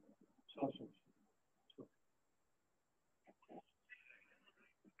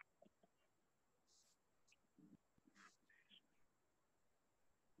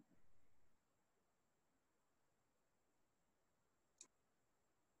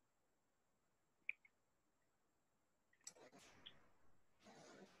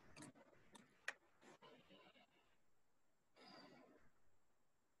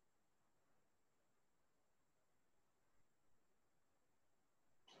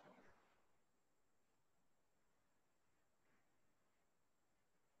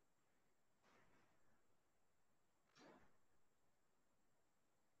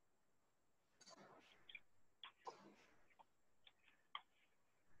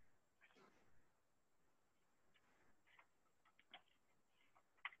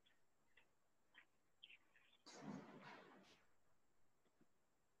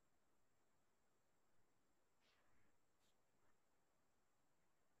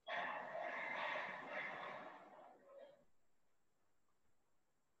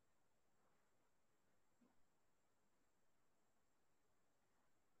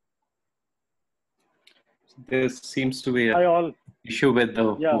There seems to be Hi a all. issue with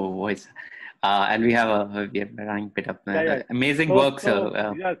the Yeah. voice, and we are running bit of Yeah. amazing work. So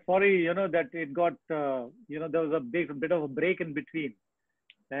So yeah, sorry, that it got, there was a bit of a break in between.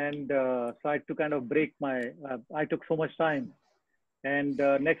 And so I had to kind of I took so much time. And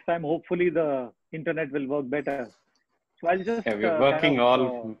next time, hopefully the internet will work better. So I'll just yeah, we're working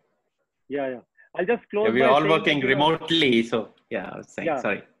all. yeah. I'll just Yeah, close we're by all saying working that, remotely. So yeah, I was saying yeah.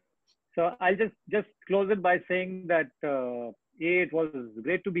 sorry. So I'll just close it by saying that A, it was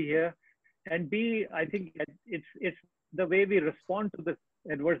great to be here, and B, I think it's the way we respond to this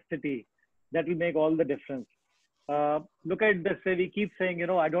adversity that will make all the difference. Look at this way, we keep saying,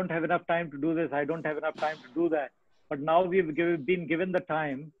 I don't have enough time to do this, I don't have enough time to do that. But now been given the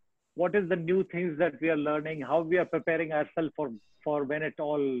time. What is the new things that we are learning? How we are preparing ourselves for when it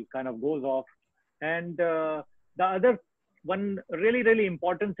all kind of goes off. And the other one really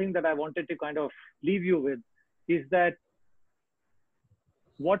important thing that I wanted to kind of leave you with is that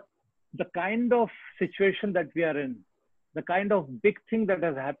what the kind of situation that we are in, the kind of big thing that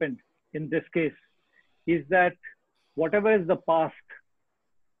has happened in this case is that whatever is the past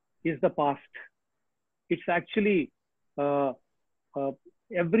is the past. It's actually uh, uh,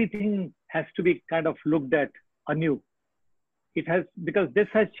 everything has to be kind of looked at anew. It has, because this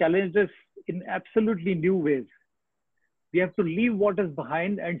has challenged us in absolutely new ways. We have to leave what is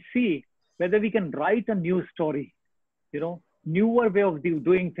behind and see whether we can write a new story, newer way of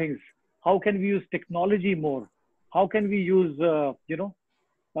doing things. How can we use technology more? How can we use, uh,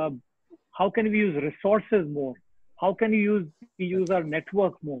 how can we use resources more? How can we use our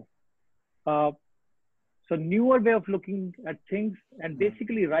network more? Uh, so newer way of looking at things and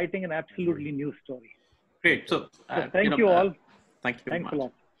basically writing an absolutely new story. Great. So thank you all. Thank you. Thanks much. a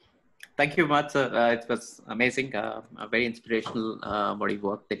lot. Thank you much. It was amazing, very inspirational body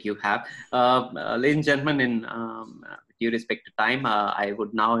work that you have. Ladies and gentlemen, in due respect to time, I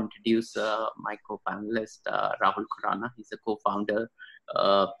would now introduce my co-panelist, Rahul Khurana. He's a co-founder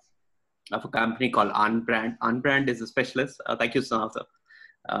of a company called Unbrand. Unbrand is a specialist. Thank you, Sunal, sir.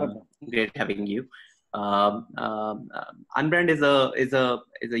 Great having you. Unbrand is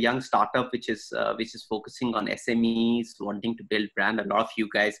a young startup which is focusing on SMEs wanting to build brand. A lot of you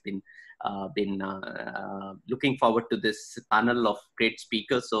guys been looking forward to this panel of great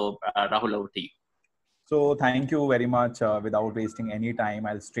speakers. So Rahul, over to you. So thank you very much. Without wasting any time,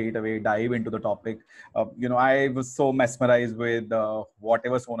 I'll straight away dive into the topic. I was so mesmerized with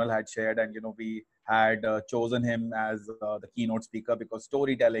whatever Sonal had shared, and we had chosen him as the keynote speaker because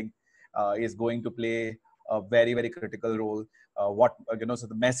storytelling is going to play a very, very critical role. So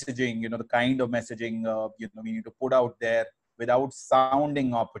the messaging, the kind of messaging, we need to put out there without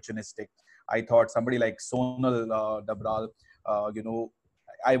sounding opportunistic. I thought somebody like Sonal Dabral,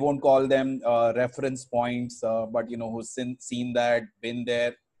 I won't call them reference points, but who's seen that, been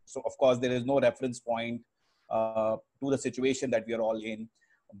there. So of course there is no reference point to the situation that we are all in.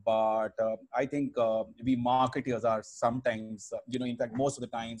 But I think we marketers are sometimes, in fact, most of the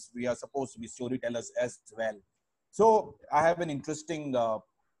times we are supposed to be storytellers as well. So I have an interesting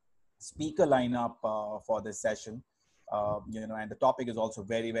speaker lineup for this session. And the topic is also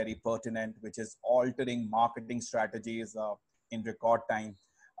very, very pertinent, which is altering marketing strategies in record time.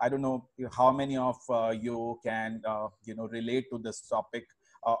 I don't know how many of you can, relate to this topic.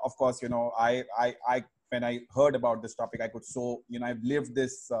 Of course, I when I heard about this topic, I could I've lived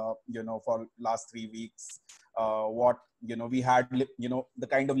this, for last 3 weeks. We had, the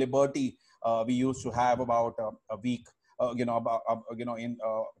kind of liberty we used to have about a week,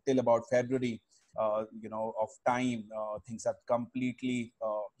 till about February, of time. Things have completely,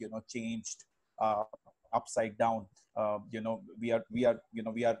 changed upside down. We are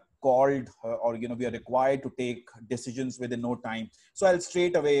called or we are required to take decisions within no time. So I'll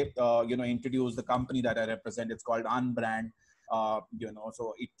straight away introduce the company that I represent. It's called Unbrand.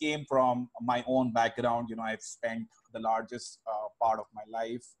 So it came from my own background. I've spent the largest part of my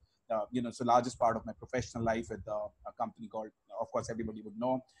life, so largest part of my professional life with a company called, of course everybody would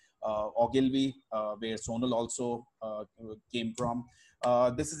know, Ogilvy, where Sonal also came from.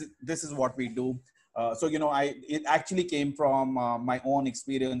 This is what we do. So it actually came from my own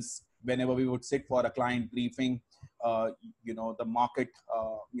experience. Whenever we would sit for a client briefing, the market,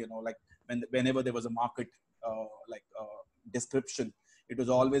 like whenever there was a market description, it was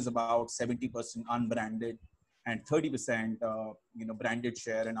always about 70% unbranded and 30% branded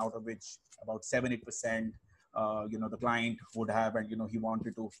share, and out of which about 7-8% the client would have, and he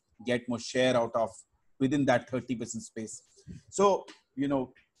wanted to get more share out of within that 30% space. So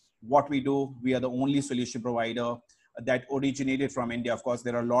what we do, we are the only solution provider that originated from India. Of course,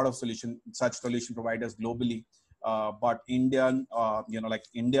 there are a lot of such solution providers globally, but Indian, like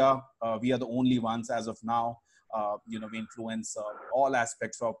India, we are the only ones as of now. We influence all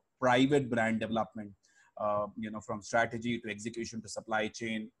aspects of private brand development. From strategy to execution to supply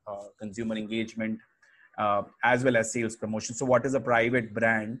chain, consumer engagement, as well as sales promotion. So what is a private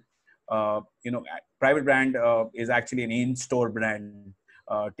brand? Private brand is actually an in-store brand,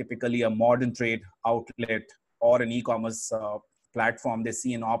 typically a modern trade outlet or an e-commerce platform. They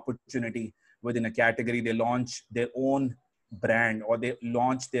see an opportunity within a category. They launch their own brand or they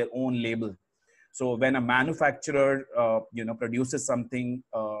launch their own label. So when a manufacturer, produces something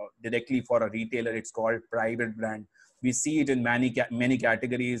directly for a retailer, it's called private brand. We see it in many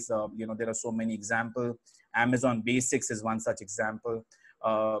categories. There are so many examples. Amazon Basics is one such example.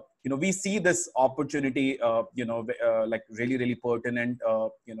 We see this opportunity, like really, really pertinent,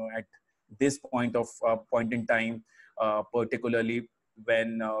 at this point in time, particularly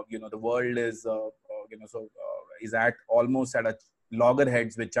when, the world is, is at almost at a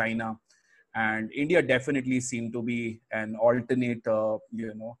loggerheads with China. And India definitely seemed to be an alternate, to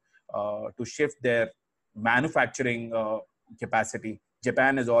shift their manufacturing capacity.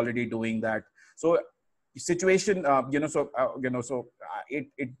 Japan is already doing that. So situation,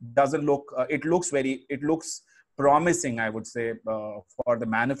 it doesn't look, it looks promising, I would say, for the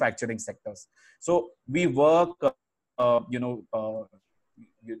manufacturing sectors. So we work, our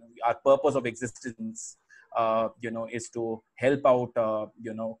purpose of existence, is to help out,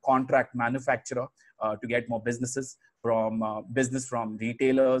 contract manufacturer to get more business from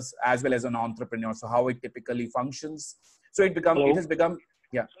retailers as well as an entrepreneur. So how it typically functions. So it has become,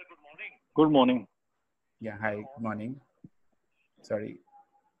 yeah. Good morning. Yeah, hi, good morning. Sorry.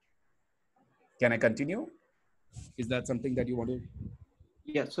 Can I continue? Is that something that you want to?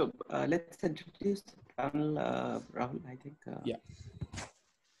 Yeah, so let's introduce the panel, Rahul, I think. Yeah.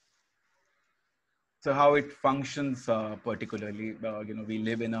 So how it functions, particularly, we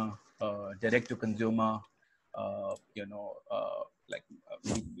live in a direct-to-consumer,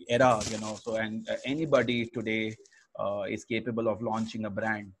 era, so and anybody today is capable of launching a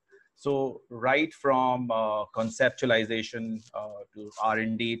brand. So right from conceptualization to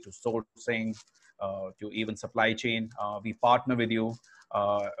R&D to sourcing to even supply chain, we partner with you,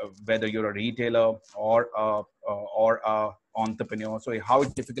 whether you're a retailer or a entrepreneur. So how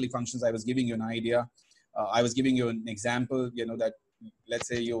it typically functions, I was giving you an idea. I was giving you an example, that let's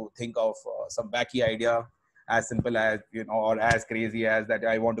say you think of some wacky idea, as simple as, or as crazy as that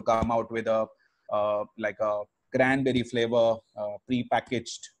I want to come out with a like a cranberry flavor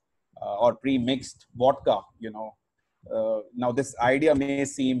pre-packaged or pre-mixed vodka. Now this idea may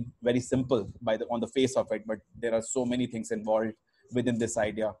seem very simple on the face of it, but there are so many things involved within this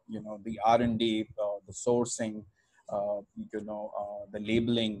idea. The R&D, the sourcing, the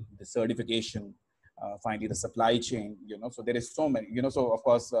labeling, the certification, finally the supply chain. So there is so many. So of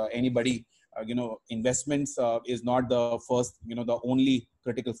course anybody. Investments is not the first, the only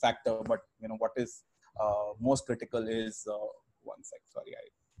critical factor, but what is most critical is one sec. Sorry, I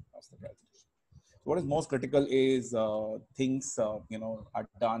lost the presentation. So what is most critical is things are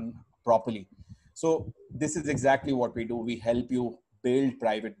done properly. So this is exactly what we do. We help you build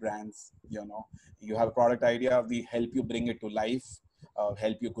private brands. You have a product idea, we help you bring it to life,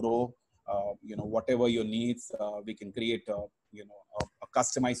 help you grow. Whatever your needs, we can create a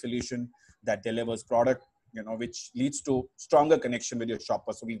customized solution that delivers product, which leads to stronger connection with your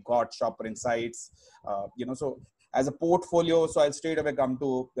shopper. So we've got shopper insights, so as a portfolio. So I'll straight away come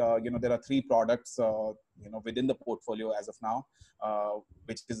to, there are 3 products, within the portfolio as of now,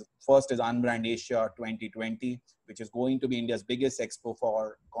 which is first is Unbrand Asia 2020, which is going to be India's biggest expo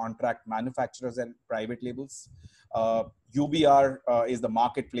for contract manufacturers and private labels. UBR is the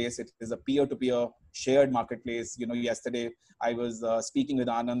marketplace. It is a peer-to-peer shared marketplace. Yesterday I was speaking with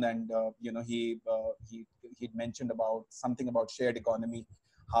Anand, and he'd mentioned about something about shared economy,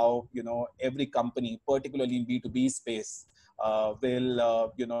 how every company, particularly in B2B space,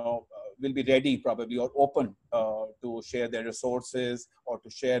 will be ready probably or open to share their resources or to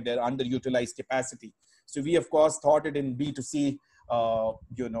share their underutilized capacity. So we of course thought it in B2C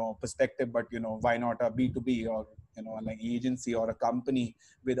perspective, but why not a B2B or like agency or a company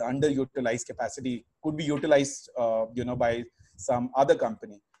with underutilized capacity could be utilized by some other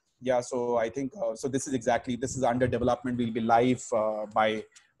company. Yeah, so I think so this is under development. We'll be live by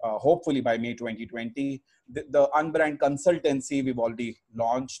hopefully by May 2020. The Unbrand consultancy we've already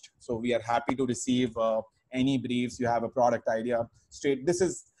launched, so we are happy to receive any briefs. You have a product idea straight. This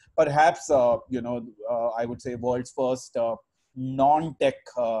is perhaps I would say world's first non-tech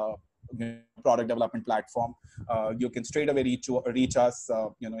product development platform. You can straight away reach us,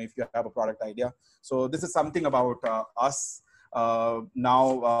 if you have a product idea. So this is something about us.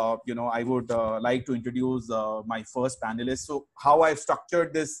 Now, I would like to introduce my first panelist. So how I've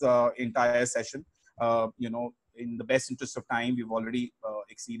structured this entire session, in the best interest of time, we've already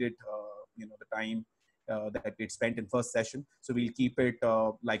exceeded, the time that we'd spent in first session. So we'll keep it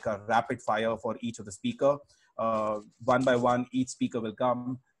like a rapid fire for each of the speaker. One by one, each speaker will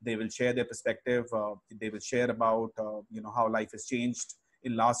come. They will share their perspective. They will share about, how life has changed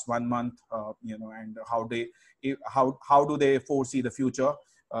in last 1 month, and how do they foresee the future.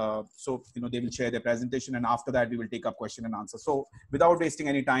 So, they will share their presentation, and after that, we will take up question and answer. So without wasting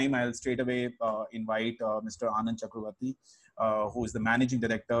any time, I'll straight away invite Mr. Anand Chakravarti, who is the managing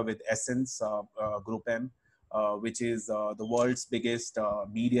director with Essence Group M, which is the world's biggest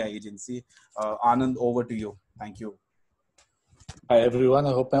media agency. Anand, over to you. Thank you. Hi, everyone.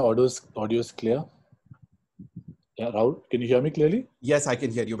 I hope my audio is clear. Yeah, Rahul, can you hear me clearly? Yes, I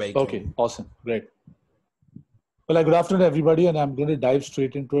can hear you very clearly. Okay, awesome. Great. Well, good afternoon, everybody, and I'm going to dive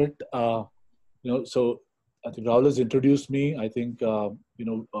straight into it. So I think Rahul has introduced me. I think, I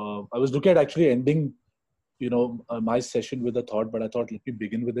was looking at actually ending, my session with a thought, but I thought, let me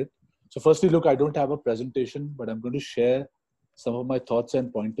begin with it. So firstly, look, I don't have a presentation, but I'm going to share some of my thoughts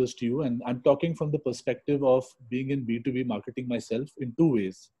and pointers to you. And I'm talking from the perspective of being in B2B marketing myself in two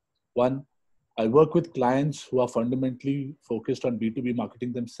ways. One, I work with clients who are fundamentally focused on B2B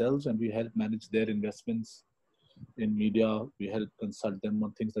marketing themselves, and we help manage their investments in media. We help consult them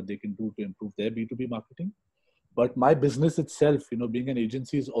on things that they can do to improve their B2B marketing. But my business itself, being an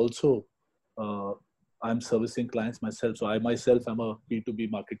agency, is also, I'm servicing clients myself. So I myself am a B2B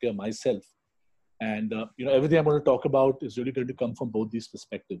marketer myself. And, everything I'm going to talk about is really going to come from both these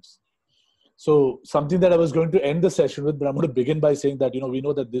perspectives. So something that I was going to end the session with, but I'm going to begin by saying that, we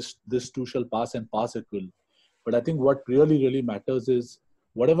know that this too shall pass, and pass it will. But I think what really, really matters is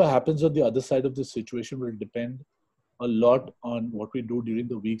whatever happens on the other side of this situation will depend a lot on what we do during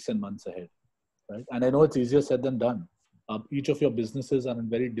the weeks and months ahead, right? And I know it's easier said than done. Each of your businesses are in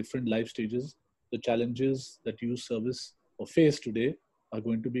very different life stages. The challenges that you service or face today are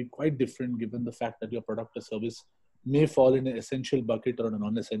going to be quite different given the fact that your product or service may fall in an essential bucket or a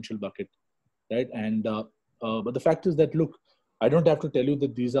non-essential bucket, right? And but the fact is that, look, I don't have to tell you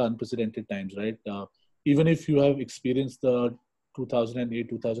that these are unprecedented times, right? Even if you have experienced the 2008,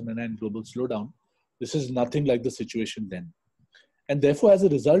 2009 global slowdown, this is nothing like the situation then. And therefore, as a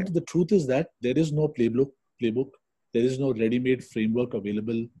result, the truth is that there is no playbook. There is no ready-made framework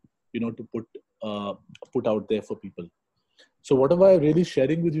available, to put out there for people. So whatever I'm really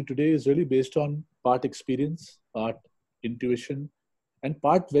sharing with you today is really based on part experience, part intuition, and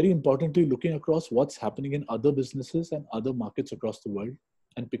part, very importantly, looking across what's happening in other businesses and other markets across the world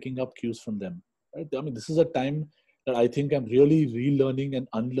and picking up cues from them. Right? I mean, this is a time that I think I'm really relearning and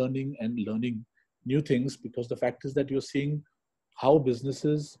unlearning and learning new things, because the fact is that you're seeing how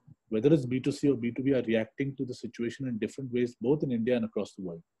businesses, whether it's B2C or B2B, are reacting to the situation in different ways, both in India and across the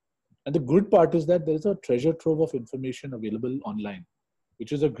world. And the good part is that there's a treasure trove of information available online,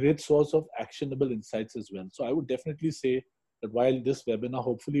 which is a great source of actionable insights as well. So I would definitely say that while this webinar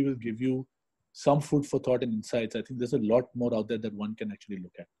hopefully will give you some food for thought and insights, I think there's a lot more out there that one can actually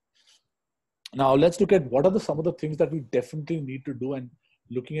look at. Now let's look at what are some of the things that we definitely need to do. And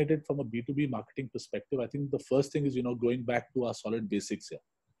looking at it from a B2B marketing perspective, I think the first thing is, going back to our solid basics here.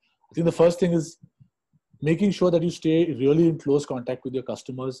 I think the first thing is making sure that you stay really in close contact with your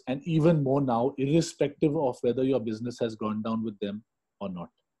customers, and even more now, irrespective of whether your business has gone down with them or not,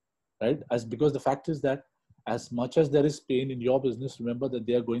 right? Because the fact is that as much as there is pain in your business, remember that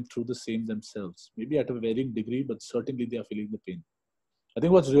they are going through the same themselves, maybe at a varying degree, but certainly they are feeling the pain. I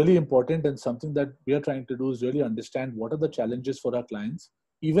think what's really important and something that we are trying to do is really understand what are the challenges for our clients,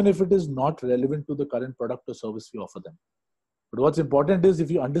 even if it is not relevant to the current product or service we offer them. But what's important is if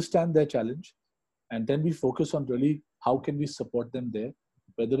you understand their challenge, and then we focus on really how can we support them there,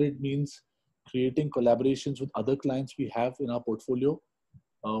 whether it means creating collaborations with other clients we have in our portfolio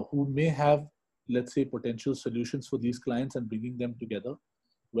who may have, let's say, potential solutions for these clients and bringing them together,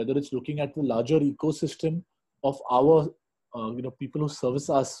 whether it's looking at the larger ecosystem of our people who service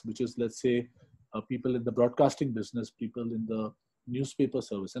us, which is, let's say, people in the broadcasting business, people in the newspaper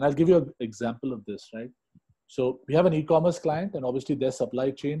service. And I'll give you an example of this, right? So we have an e-commerce client, and obviously their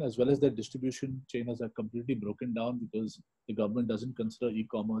supply chain as well as their distribution chain has completely broken down because the government doesn't consider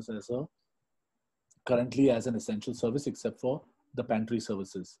e-commerce currently as an essential service, except for the pantry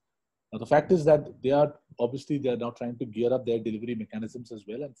services. Now, the fact is that they are now trying to gear up their delivery mechanisms as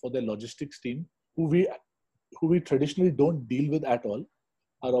well. And for their logistics team, who we traditionally don't deal with at all,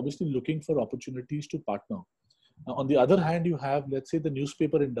 are obviously looking for opportunities to partner. On the other hand, you have, let's say, the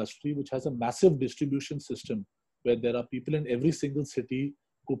newspaper industry, which has a massive distribution system where there are people in every single city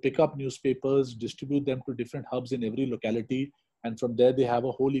who pick up newspapers, distribute them to different hubs in every locality. And from there, they have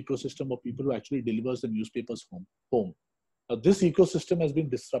a whole ecosystem of people who actually delivers the newspapers home. Now, this ecosystem has been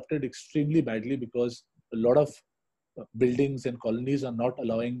disrupted extremely badly because a lot of buildings and colonies are not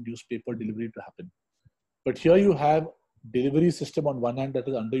allowing newspaper delivery to happen. But here you have delivery system on one hand that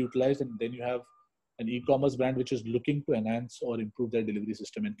is underutilized, and then you have an e-commerce brand which is looking to enhance or improve their delivery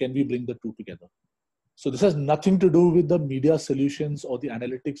system. And can we bring the two together? So this has nothing to do with the media solutions or the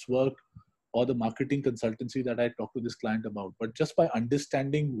analytics work or the marketing consultancy that I talked to this client about, but just by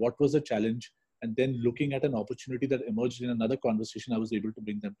understanding what was the challenge and then looking at an opportunity that emerged in another conversation, I was able to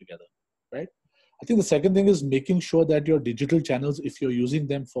bring them together, right? I think the second thing is making sure that your digital channels, if you're using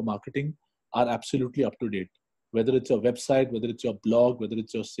them for marketing, are absolutely up to date. Whether it's your website, whether it's your blog, whether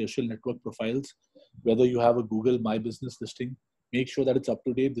it's your social network profiles, whether you have a Google My Business listing, make sure that it's up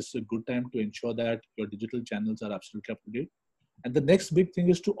to date. This is a good time to ensure that your digital channels are absolutely up to date. And the next big thing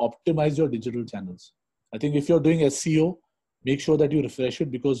is to optimize your digital channels. I think if you're doing SEO, make sure that you refresh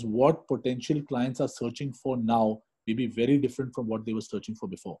it, because what potential clients are searching for now may be very different from what they were searching for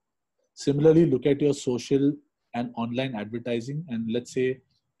before. Similarly, look at your social and online advertising. And let's say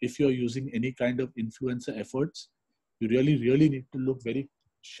if you're using any kind of influencer efforts, you really need to look very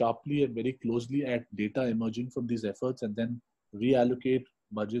sharply and very closely at data emerging from these efforts and then reallocate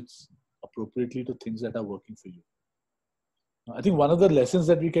budgets appropriately to things that are working for you. I think one of the lessons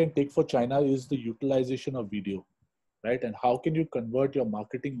that we can take for China is the utilization of video, right? And how can you convert your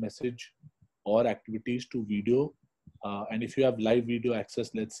marketing message or activities to video? And if you have live video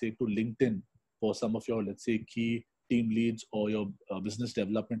access, let's say to LinkedIn for some of your, let's say, key team leads or your business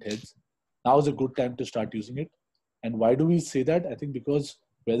development heads, now is a good time to start using it. And why do we say that? I think because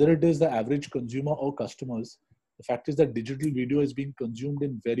whether it is the average consumer or customers, the fact is that digital video is being consumed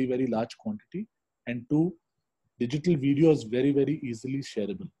in very, very large quantity. And two, digital video is very, very easily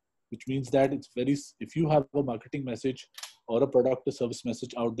shareable, which means that it's very, if you have a marketing message or a product or service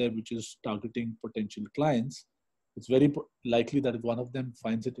message out there which is targeting potential clients, it's very likely that if one of them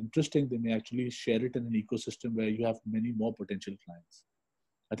finds it interesting, they may actually share it in an ecosystem where you have many more potential clients.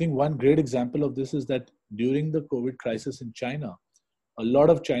 I think one great example of this is that during the COVID crisis in China, a lot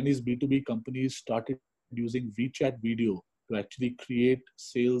of Chinese B2B companies started using WeChat video to actually create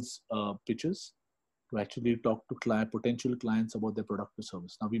sales pitches, to actually talk to potential clients about their product or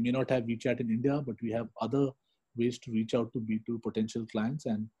service. Now, we may not have WeChat in India, but we have other ways to reach out to B2 potential clients,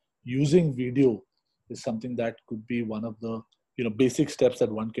 and using video is something that could be one of the basic steps that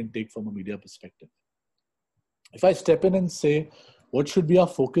one can take from a media perspective. If I step in and say, what should be our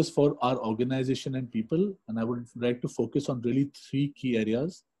focus for our organization and people? And I would like to focus on really 3 key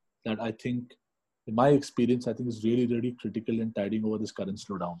areas that I think, in my experience, I think is really, really critical in tiding over this current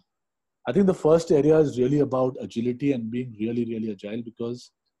slowdown. I think the first area is really about agility and being really, really agile,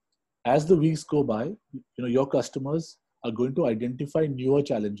 because as the weeks go by, your customers are going to identify newer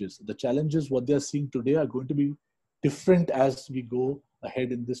challenges. The challenges, what they're seeing today, are going to be different as we go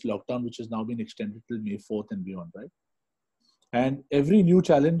ahead in this lockdown, which has now been extended till May 4th and beyond, right? And every new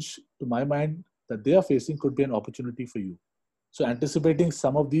challenge, to my mind, that they are facing could be an opportunity for you. So anticipating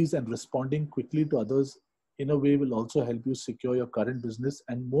some of these and responding quickly to others in a way will also help you secure your current business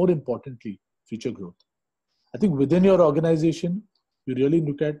and, more importantly, future growth. I think within your organization, you really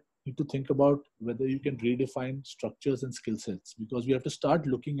need to think about whether you can redefine structures and skill sets, because we have to start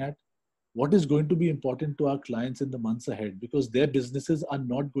looking at what is going to be important to our clients in the months ahead, because their businesses are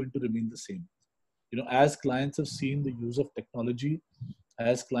not going to remain the same. As clients have seen the use of technology,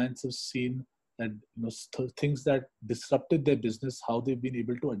 as clients have seen that things that disrupted their business, how they've been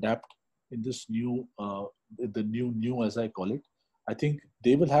able to adapt in this new, the new as I call it, I think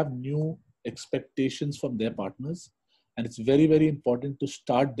they will have new expectations from their partners. And it's very, very important to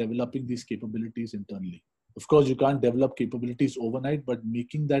start developing these capabilities internally. Of course, you can't develop capabilities overnight, but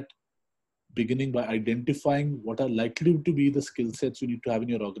making that beginning by identifying what are likely to be the skill sets you need to have in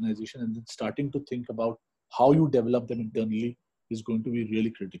your organization, and then starting to think about how you develop them internally is going to be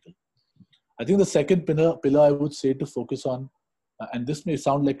really critical. I think the second pillar I would say to focus on, and this may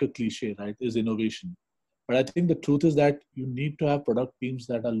sound like a cliche, right, is innovation. But I think the truth is that you need to have product teams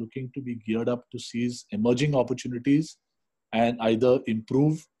that are looking to be geared up to seize emerging opportunities and either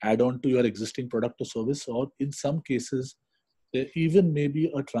improve, add on to your existing product or service, or in some cases, there even may be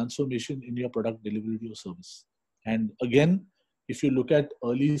a transformation in your product delivery or service. And again, if you look at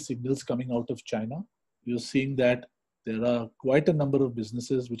early signals coming out of China, you're seeing that there are quite a number of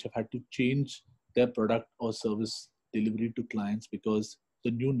businesses which have had to change their product or service delivery to clients because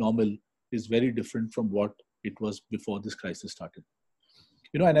the new normal is very different from what it was before this crisis started.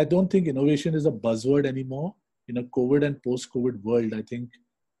 And I don't think innovation is a buzzword anymore. In a COVID and post-COVID world, I think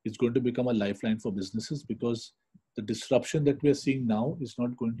it's going to become a lifeline for businesses, because the disruption that we are seeing now is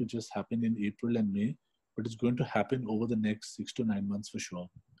not going to just happen in April and May, but it's going to happen over the next 6 to 9 months for sure.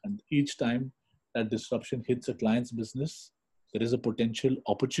 And each time that disruption hits a client's business, there is a potential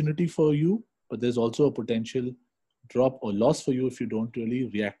opportunity for you, but there's also a potential drop or loss for you if you don't really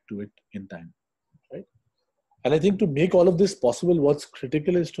react to it in time, right? And I think to make all of this possible, what's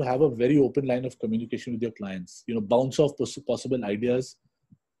critical is to have a very open line of communication with your clients. Bounce off possible ideas,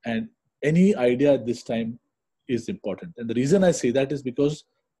 and any idea at this time is important. And the reason I say that is because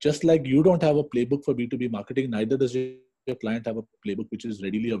just like you don't have a playbook for B2B marketing, neither does your client have a playbook which is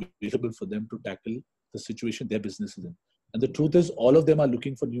readily available for them to tackle the situation their business is in. And the truth is, all of them are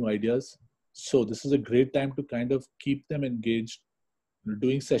looking for new ideas. So this is a great time to kind of keep them engaged,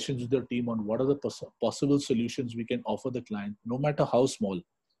 doing sessions with your team on what are the possible solutions we can offer the client, no matter how small,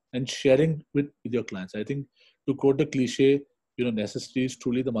 and sharing with your clients. I think, to quote a cliche, necessity is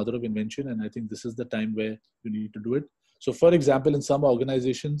truly the mother of invention. And I think this is the time where you need to do it. So for example, in some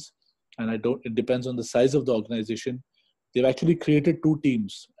organizations, and it depends on the size of the organization, they've actually created two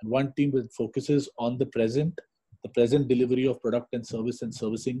teams. And one team that focuses on the present delivery of product and service and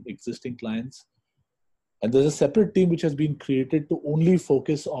servicing existing clients. And there's a separate team which has been created to only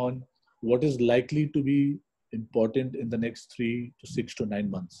focus on what is likely to be important in the next 3 to 6 to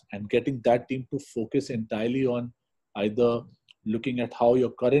 9 months, and getting that team to focus entirely on either looking at how your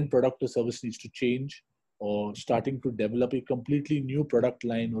current product or service needs to change, or starting to develop a completely new product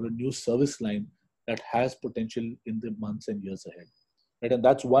line or a new service line that has potential in the months and years ahead. Right? And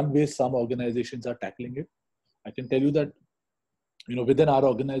that's one way some organizations are tackling it. I can tell you that, within our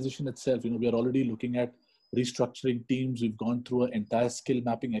organization itself, we are already looking at restructuring teams. We've gone through an entire skill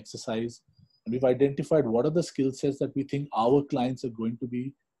mapping exercise, and we've identified what are the skill sets that we think our clients are going to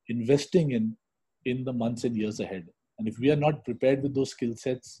be investing in the months and years ahead. And if we are not prepared with those skill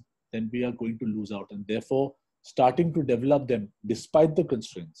sets, then we are going to lose out. And therefore, starting to develop them despite the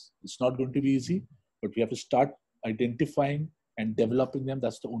constraints. It's not going to be easy, but we have to start identifying and developing them.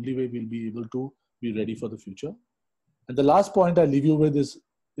 That's the only way we'll be able to be ready for the future. And the last point I leave you with is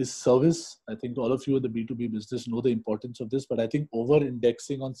service. I think all of you in the B2B business know the importance of this, but I think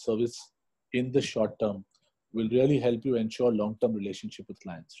over-indexing on service in the short term will really help you ensure long-term relationship with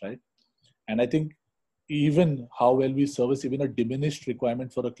clients, right? And I think even how well we service, even a diminished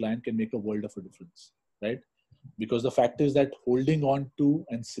requirement for a client can make a world of a difference, right? Because the fact is that holding on to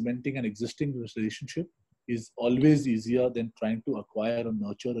and cementing an existing relationship is always easier than trying to acquire or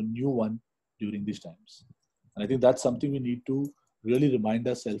nurture a new one during these times. And I think that's something we need to really remind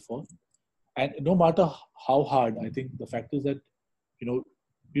ourselves of. And no matter how hard, I think the fact is that,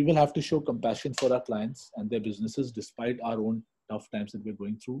 we will have to show compassion for our clients and their businesses despite our own tough times that we're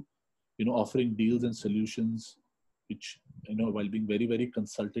going through, offering deals and solutions, which, while being very, very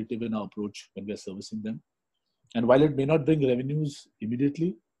consultative in our approach when we're servicing them. And while it may not bring revenues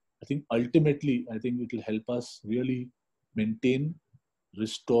immediately, I think ultimately, it will help us really maintain,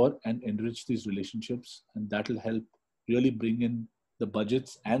 restore, and enrich these relationships. And that will help really bring in the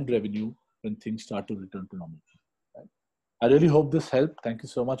budgets and revenue when things start to return to normal. Right? I really hope this helped. Thank you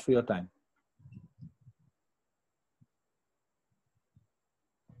so much for your time.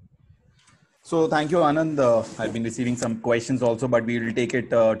 So thank you, Anand. I've been receiving some questions also, but we will take it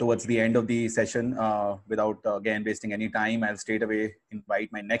towards the end of the session without again wasting any time. I'll straight away invite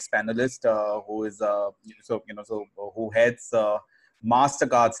my next panelist, who is who heads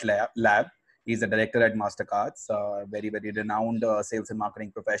Mastercard's lab. He's a director at Mastercard's, very, very renowned sales and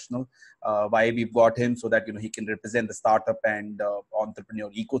marketing professional. Why we've got him? So that he can represent the startup and entrepreneur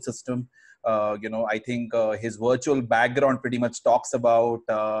ecosystem. I think his virtual background pretty much talks about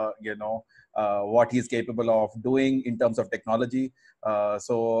what he's capable of doing in terms of technology.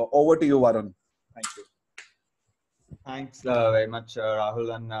 So over to you, Varun. Thank you. Thanks very much,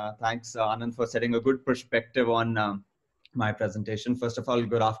 Rahul, and thanks, Anand, for setting a good perspective on my presentation. First of all,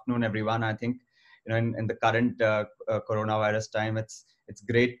 good afternoon, everyone. I think in the current coronavirus time, it's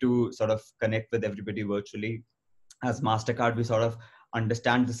great to sort of connect with everybody virtually. As Mastercard, we sort of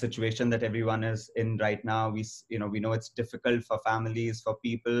understand the situation that everyone is in right now. We know it's difficult for families, for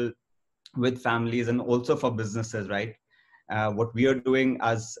people with families, and also for businesses, right? What we are doing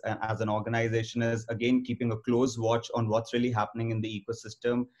as an organization is, again, keeping a close watch on what's really happening in the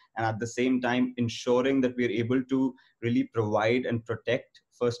ecosystem, and at the same time ensuring that we're able to really provide and protect,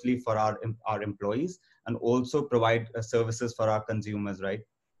 firstly, for our employees, and also provide services for our consumers, right?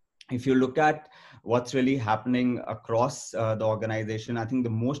 if you look at what's really happening across the organization, I think the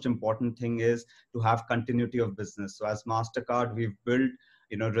most important thing is to have continuity of business. So as MasterCard, we've built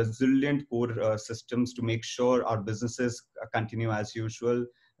resilient core systems to make sure our businesses continue as usual.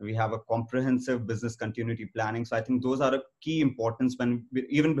 We have a comprehensive business continuity planning. So I think those are a key importance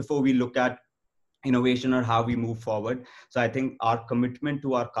even before we look at innovation or how we move forward. So I think our commitment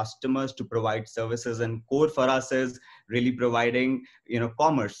to our customers to provide services, and core for us is really providing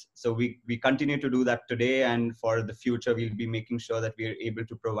commerce. So we continue to do that today, and for the future we'll be making sure that we are able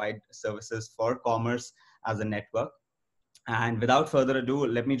to provide services for commerce as a network. And without further ado,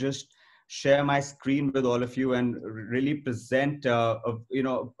 let me just share my screen with all of you and really present a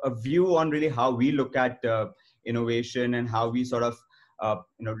view on really how we look at innovation, and how we sort of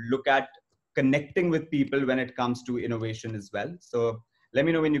look at connecting with people when it comes to innovation as well. So let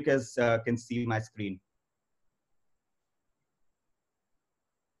me know when you guys can see my screen.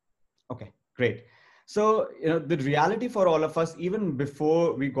 Okay, great. So, the reality for all of us, even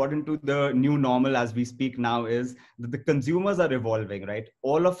before we got into the new normal as we speak now, is that the consumers are evolving, right?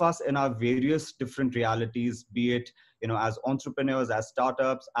 All of us in our various different realities, be it, as entrepreneurs, as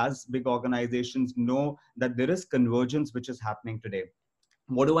startups, as big organizations, know that there is convergence which is happening today.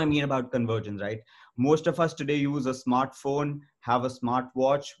 What do I mean about convergence, right? Most of us today use a smartphone, have a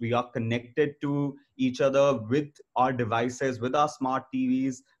smartwatch. We are connected to each other with our devices, with our smart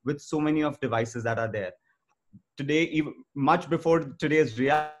TVs, with so many of devices that are there. Today, even much before today's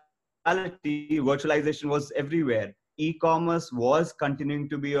reality, virtualization was everywhere. E-commerce was continuing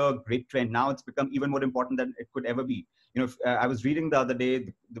to be a great trend. Now it's become even more important than it could ever be. I was reading the other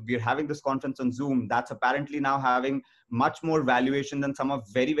day, we're having this conference on Zoom that's apparently now having much more valuation than some of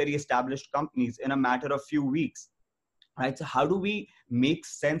very, very established companies in a matter of few weeks. Right? So how do we make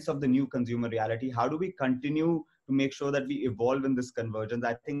sense of the new consumer reality? How do we continue to make sure that we evolve in this convergence?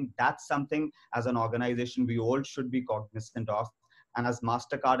 I think that's something as an organization we all should be cognizant of. And as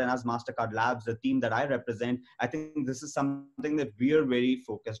MasterCard and as MasterCard Labs, the team that I represent, I think this is something that we are very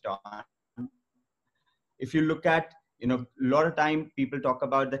focused on. If you look at, a lot of time people talk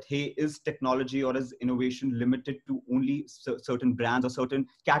about that, hey, is technology or is innovation limited to only certain brands or certain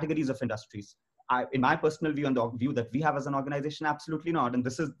categories of industries? In my personal view and the view that we have as an organization, absolutely not. And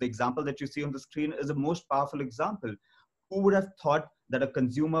this is the example that you see on the screen is the most powerful example. Who would have thought that a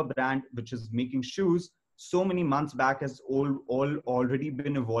consumer brand which is making shoes so many months back has already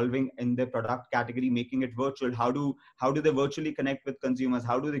been evolving in their product category, making it virtual? How do they virtually connect with consumers?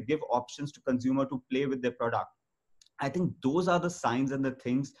 How do they give options to consumer to play with their product? I think those are the signs and the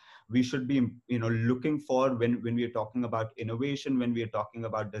things we should be, looking for when we are talking about innovation, when we are talking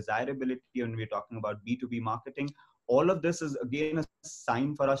about desirability, when we are talking about B2B marketing. All of this is again a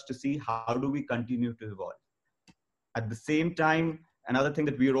sign for us to see how do we continue to evolve. At the same time, another thing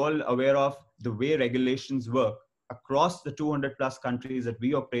that we're all aware of, the way regulations work across the 200 plus countries that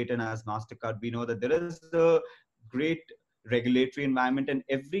we operate in as MasterCard, we know that there is a great regulatory environment, and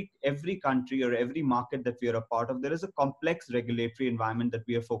every country or every market that we are a part of, there is a complex regulatory environment that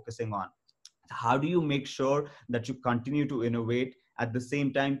we are focusing on. How do you make sure that you continue to innovate at the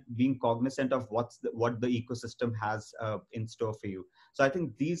same time being cognizant of what the ecosystem has in store for you? So I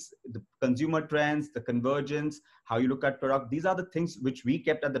think the consumer trends, the convergence, how you look at product, these are the things which we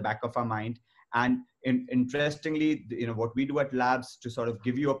kept at the back of our mind. And interestingly, what we do at Labs to sort of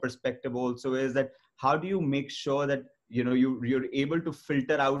give you a perspective also is that how do you make sure that you're able to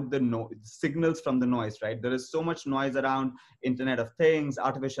filter out the signals from the noise, right? There is so much noise around Internet of Things,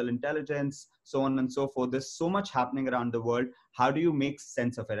 artificial intelligence, so on and so forth. There's so much happening around the world. How do you make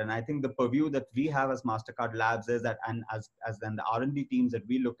sense of it? And I think the purview that we have as MasterCard Labs is that, and as then the R&D teams that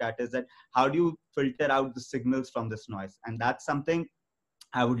we look at, is that how do you filter out the signals from this noise? And that's something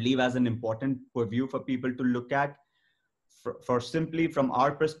I would leave as an important purview for people to look at. For simply from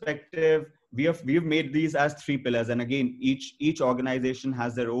our perspective, we have made these as 3 pillars. And again, each organization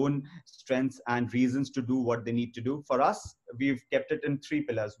has their own strengths and reasons to do what they need to do. For us, we've kept it in 3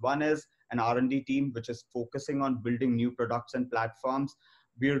 pillars. One is an R&D team, which is focusing on building new products and platforms.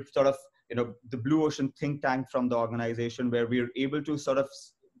 We're sort of, the blue ocean think tank from the organization, where we're able to sort of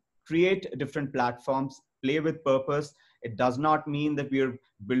create different platforms, play with purpose. It does not mean that we're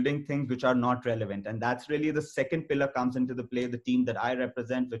building things which are not relevant. And that's really the second pillar comes into the play, the team that I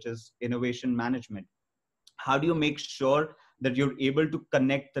represent, which is innovation management. How do you make sure that you're able to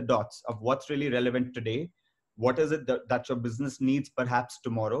connect the dots of what's really relevant today? What is it that your business needs perhaps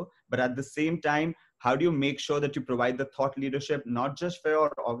tomorrow? But at the same time, How do you make sure that you provide the thought leadership, not just for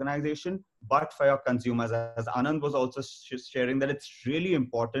your organization, but for your consumers? As Anand was also sharing, that it's really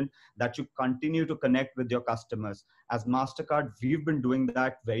important that you continue to connect with your customers. As MasterCard, we've been doing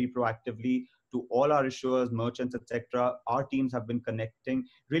that very proactively to all our issuers, merchants, etc. Our teams have been connecting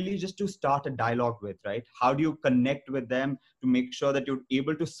really just to start a dialogue with, right? How do you connect with them to make sure that you're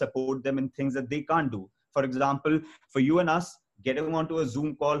able to support them in things that they can't do? For example, for you and us, getting onto a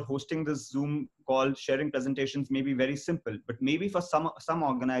Zoom call, hosting this Zoom call, sharing presentations may be very simple, but maybe for some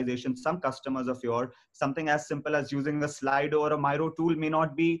organizations, some customers of yours, something as simple as using a Slido or a Miro tool may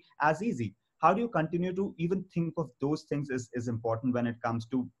not be as easy. How do you continue to even think of those things is important when it comes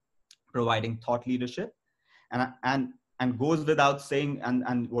to providing thought leadership? And goes without saying,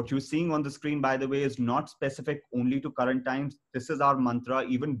 and what you're seeing on the screen, by the way, is not specific only to current times. This is our mantra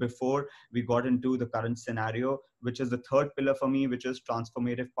even before we got into the current scenario, which is the third pillar for me, which is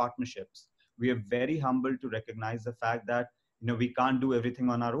transformative partnerships. We are very humble to recognize the fact that we can't do everything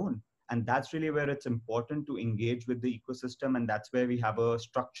on our own, and that's really where it's important to engage with the ecosystem. And that's where we have a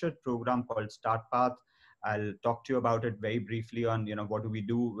structured program called Start Path. I'll talk to you about it very briefly on, what do we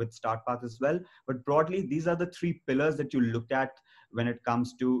do with StartPath as well. But broadly, these are the three pillars that you look at when it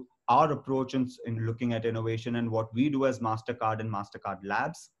comes to our approach in looking at innovation and what we do as MasterCard and MasterCard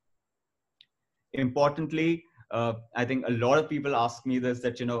Labs. Importantly, I think a lot of people ask me this,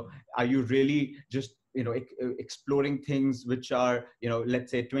 that, are you really just, exploring things which are,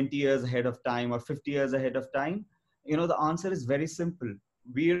 let's say 20 years ahead of time or 50 years ahead of time? The answer is very simple.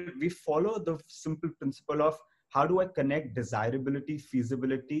 We follow the simple principle of how do I connect desirability,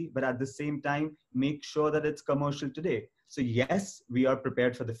 feasibility, but at the same time, make sure that it's commercial today. So yes, we are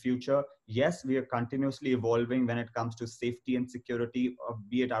prepared for the future. Yes, we are continuously evolving when it comes to safety and security,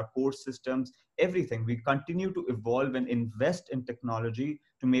 be it our core systems, everything. We continue to evolve and invest in technology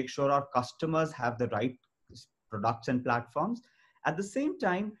to make sure our customers have the right products and platforms. At the same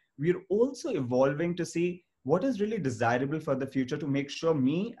time, we're also evolving to see what is really desirable for the future, to make sure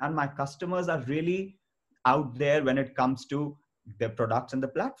me and my customers are really out there when it comes to their products and the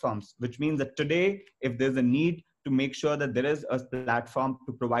platforms, which means that today, if there's a need to make sure that there is a platform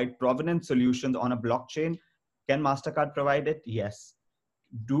to provide provenance solutions on a blockchain, can MasterCard provide it? Yes.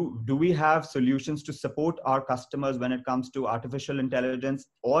 Do we have solutions to support our customers when it comes to artificial intelligence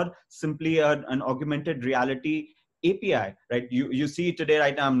or simply an augmented reality API, right? You see today,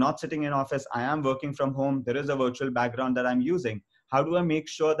 right now, I'm not sitting in office. I am working from home. There is a virtual background that I'm using. How do I make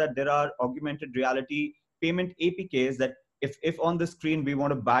sure that there are augmented reality payment APKs that if on the screen we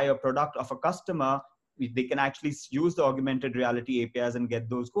want to buy a product of a customer, they can actually use the augmented reality APIs and get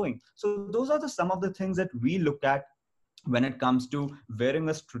those going. So those are some of the things that we look at when it comes to wearing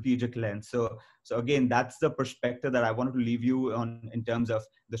a strategic lens. So again, that's the perspective that I wanted to leave you on in terms of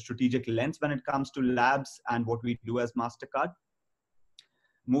the strategic lens when it comes to labs and what we do as MasterCard.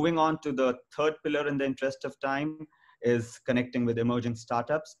 Moving on to the third pillar in the interest of time is connecting with emerging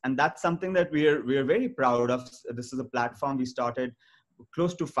startups. And that's something that we're very proud of. This is a platform we started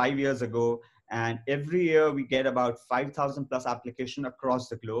close to 5 years ago. And every year we get about 5,000 plus applications across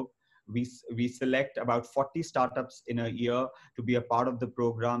the globe. We select about 40 startups in a year to be a part of the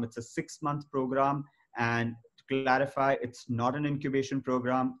program. It's a 6-month program. And to clarify, it's not an incubation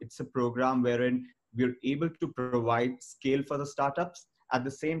program. It's a program wherein we're able to provide scale for the startups. At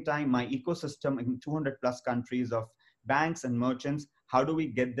the same time, my ecosystem in 200 plus countries of banks and merchants, how do we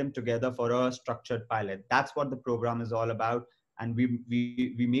get them together for a structured pilot? That's what the program is all about. And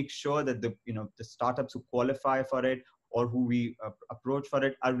we make sure that the startups who qualify for it or who we approach for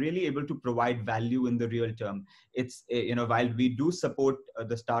it are really able to provide value in the real term. It's, while we do support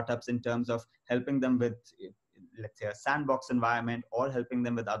the startups in terms of helping them with, let's say, a sandbox environment or helping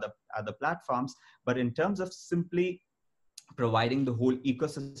them with other platforms, but in terms of simply providing the whole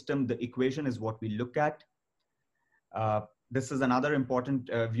ecosystem, the equation is what we look at. This is another important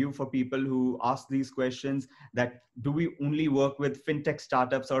view for people who ask these questions, that do we only work with fintech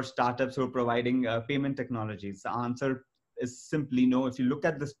startups or startups who are providing payment technologies? The answer is simply no. If you look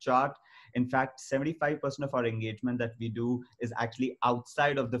at this chart, in fact, 75% of our engagement that we do is actually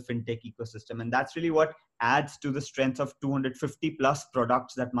outside of the fintech ecosystem. And that's really what adds to the strength of 250 plus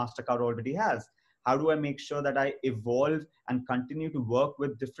products that MasterCard already has. How do I make sure that I evolve and continue to work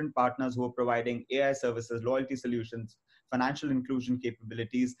with different partners who are providing AI services, loyalty solutions, financial inclusion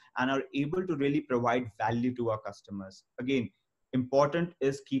capabilities, and are able to really provide value to our customers? Again, important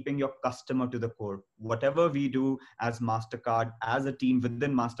is keeping your customer to the core. Whatever we do as MasterCard, as a team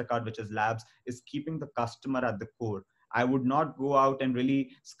within MasterCard, which is Labs, is keeping the customer at the core. I would not go out and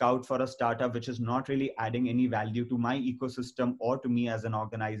really scout for a startup which is not really adding any value to my ecosystem or to me as an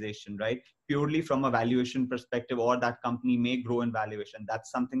organization, right? Purely from a valuation perspective, or that company may grow in valuation.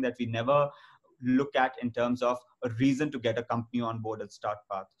 That's something that we never look at in terms of a reason to get a company on board at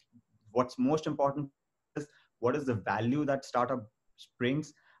StartPath. What's most important is what is the value that startup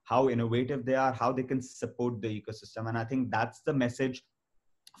brings, how innovative they are, how they can support the ecosystem. And I think that's the message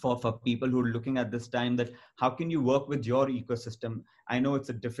for people who are looking at this time, that how can you work with your ecosystem? I know it's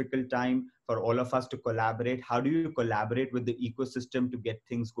a difficult time for all of us to collaborate. How do you collaborate with the ecosystem to get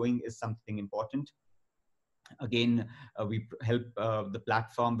things going is something important. Again, we help the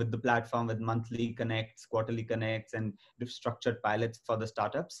platform with monthly connects, quarterly connects, and structured pilots for the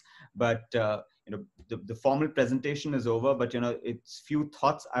startups. But the formal presentation is over, but it's few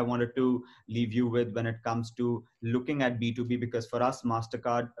thoughts I wanted to leave you with when it comes to looking at B2B, because for us,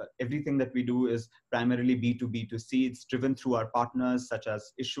 MasterCard, everything that we do is primarily B2B2C. It's driven through our partners such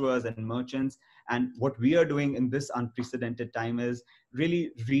as issuers and merchants. And what we are doing in this unprecedented time is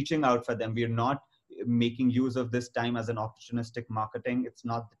really reaching out for them. We are not making use of this time as an opportunistic marketing. It's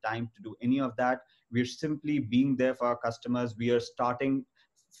not the time to do any of that. We're simply being there for our customers. We are starting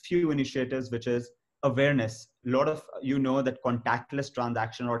few initiatives, which is awareness. A lot of that contactless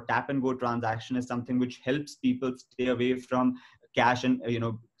transaction or tap and go transaction is something which helps people stay away from cash and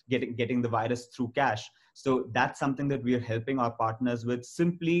getting the virus through cash. So that's something that we are helping our partners with.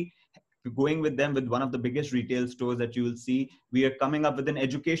 Simply going with them with one of the biggest retail stores that you will see, we are coming up with an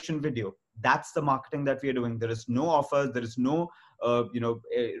education video. That's the marketing that we are doing. There is no offers. There is no,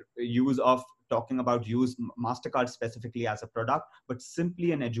 use of talking about use MasterCard specifically as a product, but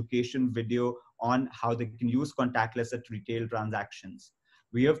simply an education video on how they can use contactless at retail transactions.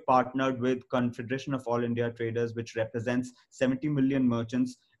 We have partnered with Confederation of All India Traders, which represents 70 million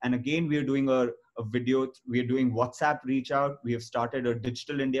merchants. And again, we are doing a video. We are doing WhatsApp reach out. We have started a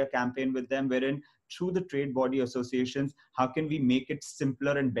Digital India campaign with them, wherein through the trade body associations, how can we make it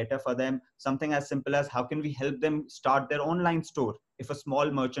simpler and better for them? Something as simple as how can we help them start their online store? If a small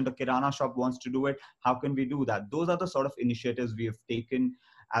merchant, a Kirana shop wants to do it, how can we do that? Those are the sort of initiatives we have taken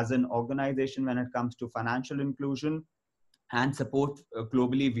as an organization when it comes to financial inclusion and support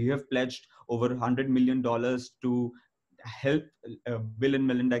globally. We have pledged over $100 million to help Bill and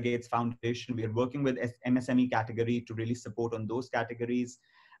Melinda Gates Foundation. We are working with MSME category to really support on those categories.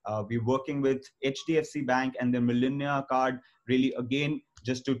 We're working with HDFC Bank and the Millennia Card, really again,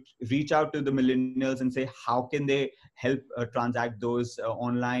 just to reach out to the millennials and say, how can they help transact those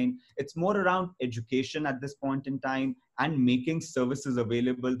online? It's more around education at this point in time and making services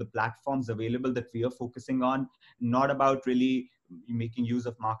available, the platforms available that we are focusing on, not about really making use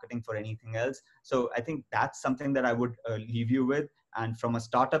of marketing for anything else. So I think that's something that I would leave you with. And from a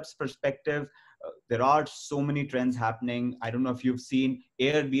startup's perspective, there are so many trends happening. I don't know if you've seen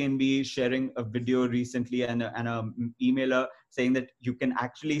Airbnb sharing a video recently and an emailer saying that you can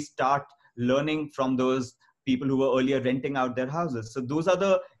actually start learning from those people who were earlier renting out their houses. So those are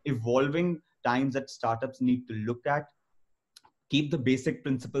the evolving times that startups need to look at. Keep the basic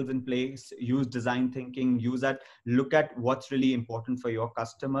principles in place, use design thinking, use that, look at what's really important for your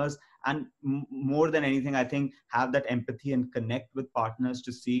customers. And more than anything, I think, have that empathy and connect with partners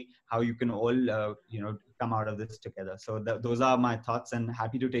to see how you can all, come out of this together. So those are my thoughts, and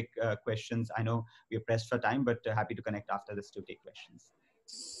happy to take questions. I know we're pressed for time, but happy to connect after this to take questions.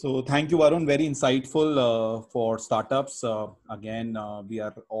 So thank you, Varun. Very insightful for startups. Again, we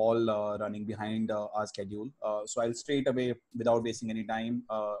are all running behind our schedule. So I'll straight away, without wasting any time,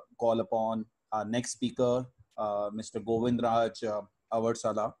 call upon our next speaker, Mr. Govind Raj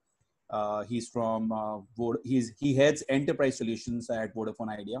Avarsala. He's from, he heads enterprise solutions at Vodafone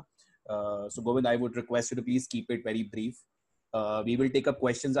Idea. So Govind, I would request you to please keep it very brief. We will take up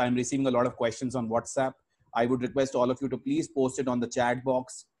questions. I'm receiving a lot of questions on WhatsApp. I would request all of you to please post it on the chat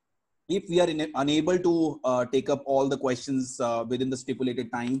box. If we are unable to take up all the questions within the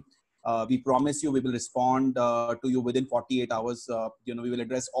stipulated time, we promise you we will respond to you within 48 hours. We will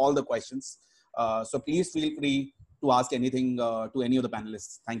address all the questions. So please feel free to ask anything to any of the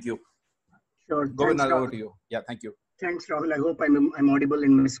panelists. Thank you. Sure. Govind, over to you. Yeah, thank you. Thanks, Rahul. I hope I'm audible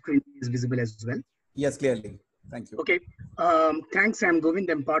and my screen is visible as well. Yes, clearly. Thank you. Okay. Thanks. I'm Govind.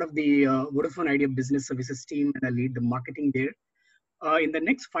 I'm part of the Vodafone Idea Business Services team, and I lead the marketing there. In the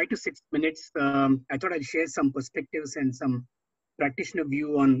next 5 to 6 minutes, I thought I'd share some perspectives and some practitioner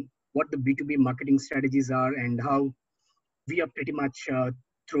view on what the B2B marketing strategies are and how we are pretty much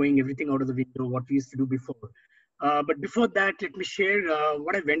throwing everything out of the window, what we used to do before. But before that, let me share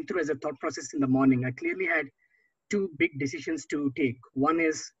what I went through as a thought process in the morning. I clearly had two big decisions to take. One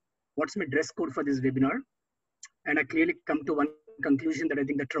is, what's my dress code for this webinar? And I clearly come to one conclusion that I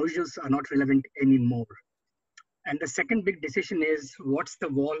think the trousers are not relevant anymore. And the second big decision is what's the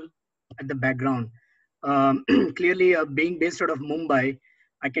wall at the background. Clearly, being based out of Mumbai,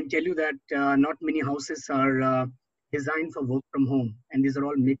 I can tell you that not many houses are designed for work from home, and these are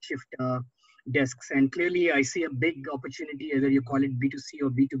all makeshift desks. And clearly, I see a big opportunity, whether you call it B2C or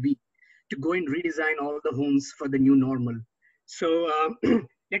B2B, to go and redesign all the homes for the new normal. So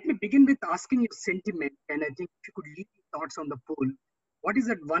let me begin with asking your sentiment, and I think if you could leave your thoughts on the poll. What is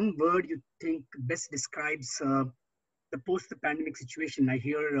that one word you think best describes the post-pandemic situation? I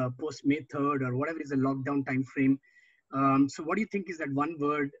hear post-May 3rd or whatever is the lockdown time frame. So what do you think is that one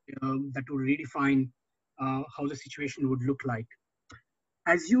word that would redefine how the situation would look like?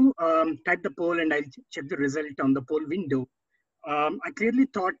 As you type the poll and I'll check the result on the poll window, I clearly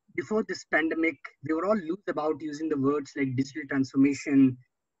thought before this pandemic, we were all loose about using the words like digital transformation,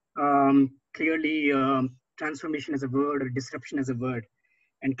 clearly transformation as a word or disruption as a word.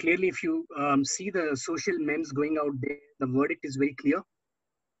 And clearly, if you see the social memes going out there, the verdict is very clear.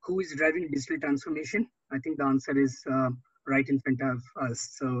 Who is driving digital transformation? I think the answer is right in front of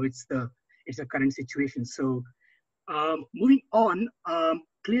us. So it's the current situation. So moving on,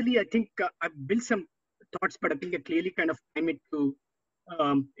 clearly, I think I've built some thoughts, but I think I clearly kind of time it to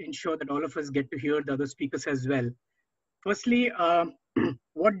ensure that all of us get to hear the other speakers as well. Firstly,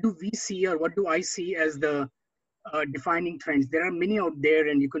 what do we see or what do I see as the defining trends? There are many out there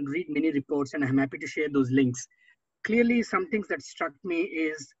and you can read many reports and I'm happy to share those links. Clearly, some things that struck me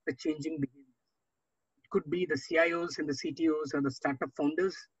is the changing behavior. It could be the CIOs and the CTOs or the startup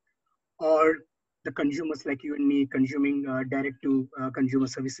founders or the consumers like you and me consuming direct to consumer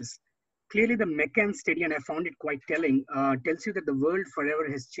services. Clearly, the McCann study, and I found it quite telling, tells you that the world forever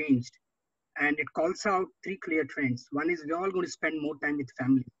has changed. And it calls out three clear trends. One is we're all going to spend more time with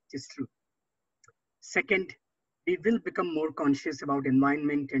family, which is true. Second, we will become more conscious about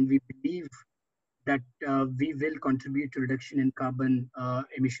environment and we believe that we will contribute to reduction in carbon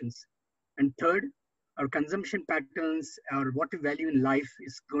emissions. And third, our consumption patterns, or what we value in life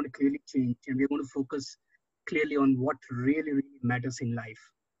is going to clearly change. And we're going to focus clearly on what really, really matters in life.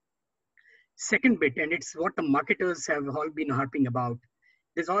 Second bit, and it's what the marketers have all been harping about.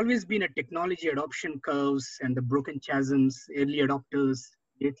 There's always been a technology adoption curves and the broken chasms, early adopters,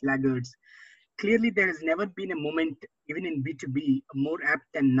 late laggards. Clearly, there has never been a moment, even in B2B, more apt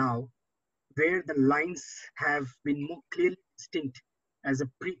than now, where the lines have been more clearly distinct as a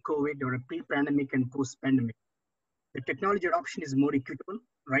pre-COVID or a pre-pandemic and post-pandemic. The technology adoption is more equitable,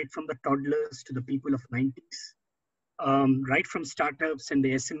 right from the toddlers to the people of 90s, right from startups and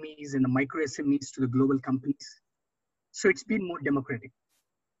the SMEs and the micro SMEs to the global companies. So it's been more democratic.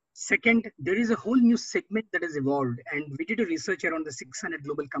 Second, there is a whole new segment that has evolved, and we did a research around the 600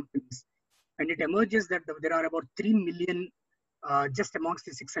 global companies, and it emerges that there are about 3 million, just amongst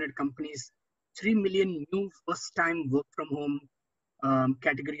the 600 companies, 3 million new first-time work from home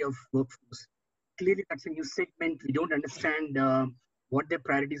category of workforce. Clearly, that's a new segment. We don't understand what their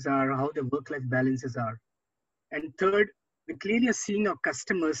priorities are, how their work-life balances are. And third, we clearly are seeing our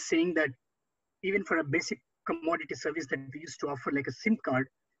customers saying that even for a basic commodity service that we used to offer, like a SIM card,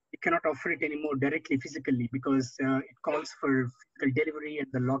 we cannot offer it anymore directly physically because it calls for physical delivery and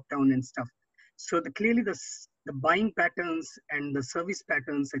the lockdown and stuff. So clearly the buying patterns and the service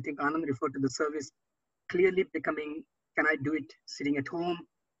patterns, I think Anand referred to the service, clearly becoming, can I do it sitting at home?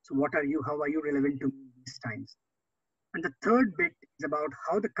 So what are you, how are you relevant to me these times? And the third bit is about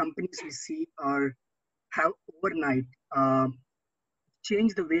how the companies we see have overnight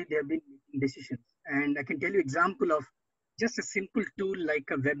changed the way they have been making decisions. And I can tell you example of just a simple tool like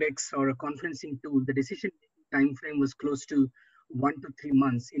a WebEx or a conferencing tool. The decision time frame was close to 1 to 3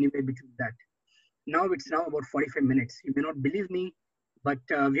 months, anywhere between that. Now it's about 45 minutes. You may not believe me, but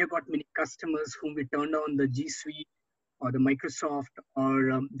we have got many customers whom we turned on the G Suite or the Microsoft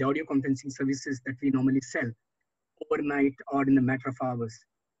or the audio conferencing services that we normally sell overnight or in a matter of hours.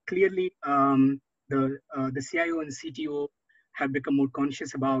 Clearly, the CIO and CTO have become more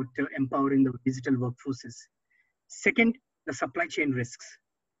conscious about empowering the digital workforces. Second, the supply chain risks.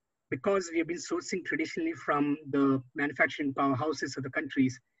 Because we have been sourcing traditionally from the manufacturing powerhouses of the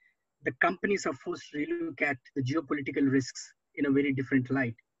countries, the companies are forced to relook at the geopolitical risks in a very different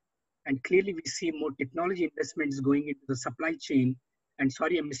light. And clearly we see more technology investments going into the supply chain. And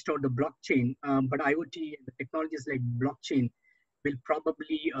sorry, I missed out the blockchain, but IoT and the technologies like blockchain will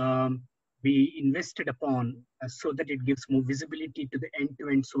probably be invested upon so that it gives more visibility to the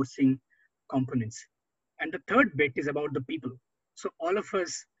end-to-end sourcing components. And the third bit is about the people. So all of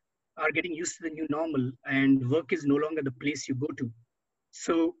us are getting used to the new normal and work is no longer the place you go to.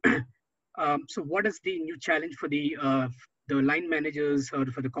 So So what is the new challenge for the line managers or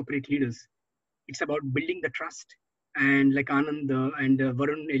for the corporate leaders? It's about building the trust. And like Anand and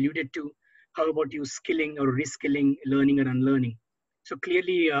Varun alluded to, how about you skilling or reskilling, learning or unlearning? So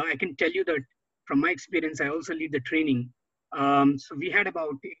clearly, I can tell you that from my experience, I also lead the training. So we had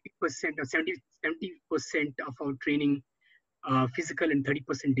about 80% or 70% of our training physical and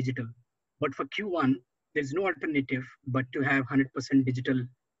 30% digital. But for Q1, there's no alternative but to have 100% digital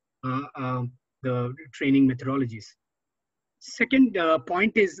the training methodologies. Second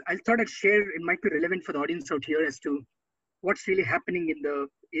point is, I thought I'd share, it might be relevant for the audience out here as to what's really happening in the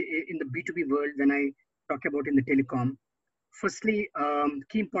B2B world when I talk about in the telecom. Firstly,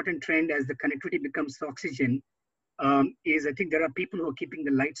 key important trend as the connectivity becomes oxygen is I think there are people who are keeping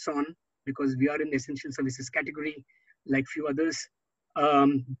the lights on because we are in the essential services category, like few others.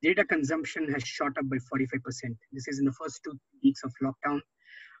 Data consumption has shot up by 45%. This is in the first 2 weeks of lockdown.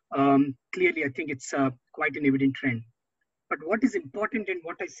 Clearly, I think it's quite an evident trend. But what is important and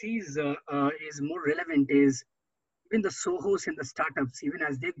what I see is more relevant is even the SOHOs and the startups, even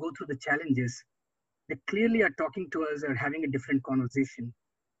as they go through the challenges, they clearly are talking to us or having a different conversation.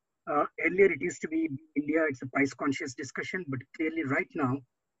 Earlier, it used to be India, it's a price conscious discussion, but clearly right now,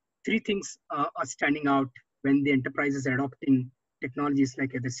 3 things are standing out when the enterprises are adopting technologies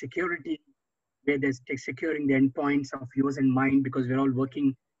like the security, where they're securing the endpoints of yours and mine because we're all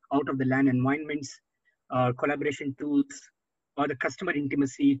working out of the LAN environments, collaboration tools, or the customer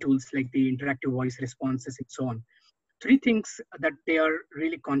intimacy tools like the interactive voice responses and so on. 3 things that they are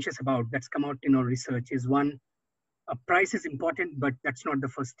really conscious about that's come out in our research is one, price is important, but that's not the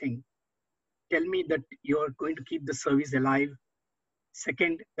first thing. Tell me that you're going to keep the service alive.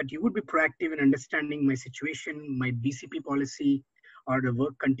 Second, that you would be proactive in understanding my situation, my BCP policy, or the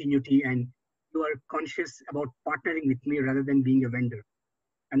work continuity, and you are conscious about partnering with me rather than being a vendor.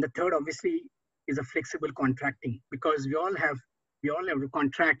 And the third, obviously, is a flexible contracting because we all have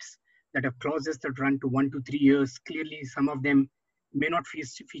contracts that have clauses that run to 1 to 3 years. Clearly, some of them may not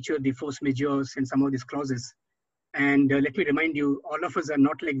feature the force majeures and some of these clauses. And let me remind you, all of us are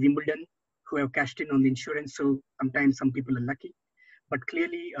not like Wimbledon who have cashed in on the insurance. So sometimes some people are lucky, but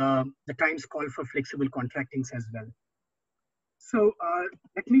clearly the times call for flexible contractings as well. So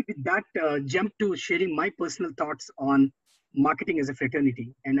let me with that jump to sharing my personal thoughts on marketing as a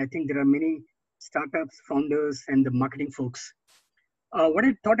fraternity. And I think there are many startups, founders, and the marketing folks. What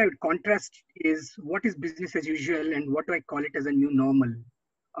I thought I would contrast is what is business as usual and what do I call it as a new normal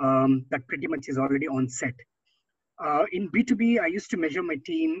that pretty much is already on set. In B2B, I used to measure my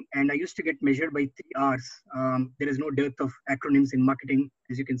team and I used to get measured by 3 R's. There is no dearth of acronyms in marketing,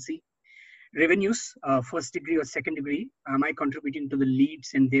 as you can see. Revenues, first degree or second degree. Am I contributing to the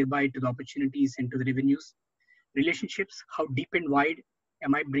leads and thereby to the opportunities and to the revenues? Relationships, how deep and wide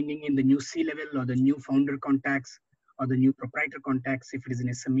am I bringing in the new C-level or the new founder contacts or the new proprietor contacts if it is an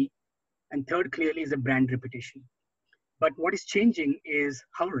SME? And third, clearly, is the brand reputation. But what is changing is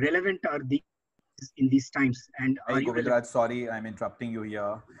how relevant are these in these times. And hey, Govindraj, sorry, I'm interrupting you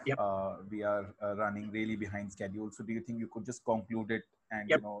here. Yep. We are running really behind schedule. So do you think you could just conclude it and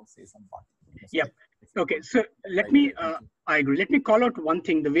yep. Say some part? Yep. Okay. So let me. I agree. Let me call out one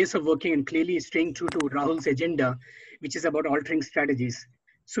thing: the ways of working and clearly staying true to Rahul's agenda, which is about altering strategies.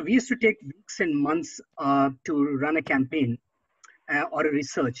 So we used to take weeks and months to run a campaign or a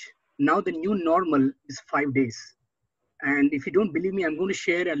research. Now the new normal is 5 days. And if you don't believe me, I'm going to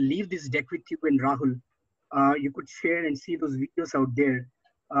share and leave this deck with you and Rahul. You could share and see those videos out there.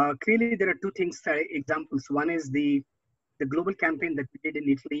 Clearly, there are 2 things, examples. One is the global campaign that we did in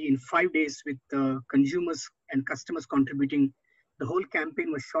Italy in 5 days with consumers and customers contributing. The whole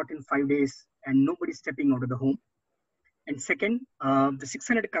campaign was shot in 5 days and nobody stepping out of the home. And second, the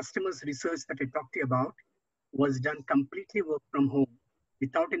 600 customers research that I talked to you about was done completely work from home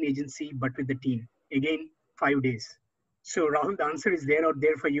without an agency, but with the team. Again, 5 days. So Rahul, the answer is there out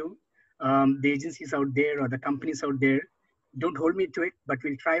there for you. The agencies out there or the companies out there, don't hold me to it, but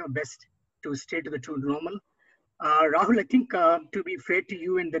we'll try our best to stay to the true normal. Rahul, I think to be fair to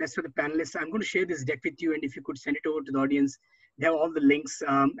you and the rest of the panelists, I'm going to share this deck with you. And if you could send it over to the audience, they have all the links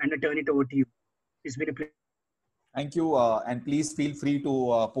and I turn it over to you. It's been a pleasure. Thank you. And please feel free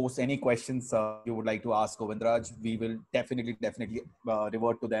to post any questions you would like to ask Govindraj. We will definitely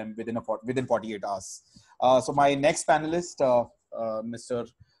revert to them within 48 hours. So my next panelist, Mr.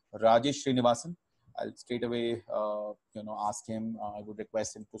 Rajesh Srinivasan, I'll straight away, ask him. I would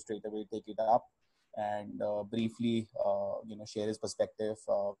request him to straight away take it up and briefly, share his perspective,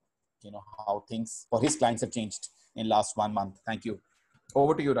 how things for his clients have changed in last 1 month. Thank you.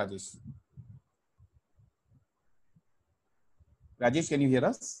 Over to you, Rajesh. Rajesh, can you hear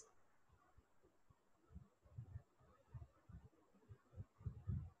us?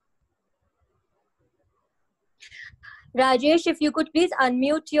 Rajesh, if you could please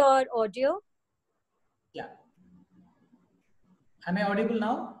unmute your audio. Yeah. Am I audible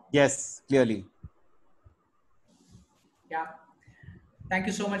now? Yes, clearly. Yeah. Thank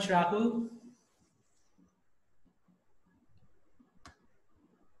you so much, Rahul.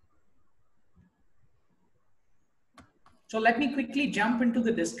 So let me quickly jump into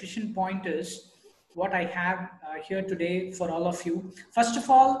the discussion pointers, what I have here today for all of you. First of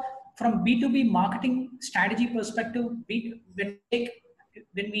all, from B2B marketing strategy perspective, when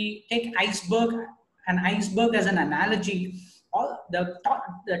we take an iceberg as an analogy,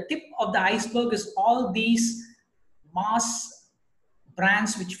 the tip of the iceberg is all these mass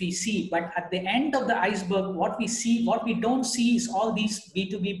brands which we see, but at the end of the iceberg, what we don't see is all these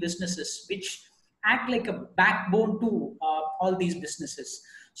B2B businesses which act like a backbone to all these businesses.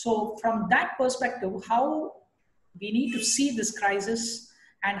 So from that perspective, how we need to see this crisis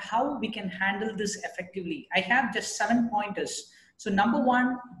and how we can handle this effectively. I have just 7 pointers. So number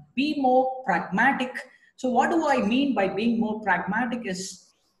one, be more pragmatic. So what do I mean by being more pragmatic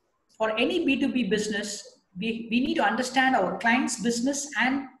is, for any B2B business, we need to understand our client's business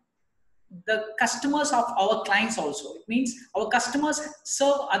and the customers of our clients also. It means our customers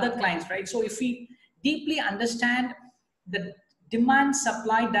serve other clients, right? So if we deeply understand the demand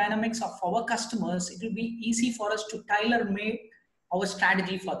supply dynamics of our customers, it will be easy for us to tailor make our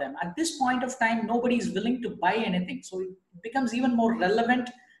strategy for them. At this point of time, nobody is willing to buy anything. So it becomes even more relevant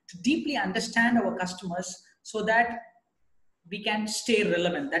to deeply understand our customers so that we can stay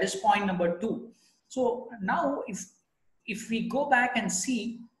relevant. That is point number 2. So now if we go back and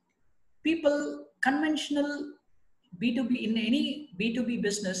see, people, conventional B2B, in any B2B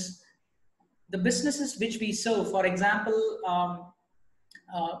business, the businesses which we serve, for example,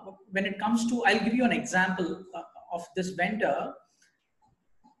 when it comes to, I'll give you an example of this vendor.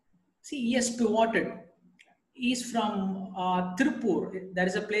 See, he has pivoted. He's from Tirupur. There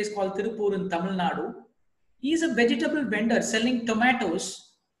is a place called Tirupur in Tamil Nadu. He's a vegetable vendor selling tomatoes.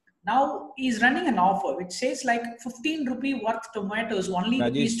 Now he's running an offer which says like 15 rupee worth tomatoes only.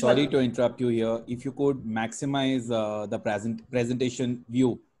 Rajesh, sorry to interrupt you here. If you could maximize the presentation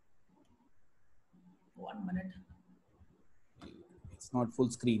view. 1 minute. It's not full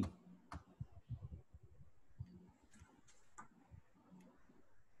screen.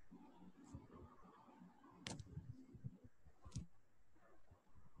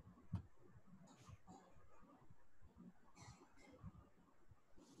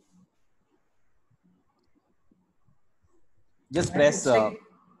 Just press Alt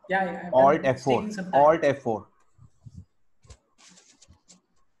F4. Alt F4.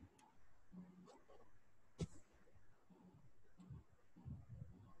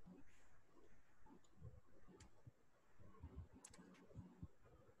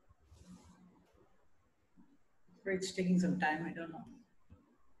 It's taking some time. I don't know.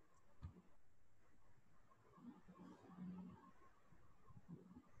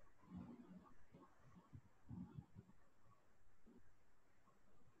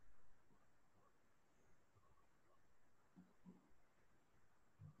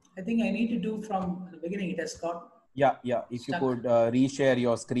 I think I need to do from the beginning. It has got Yeah. If you could reshare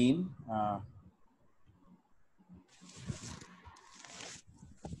your screen.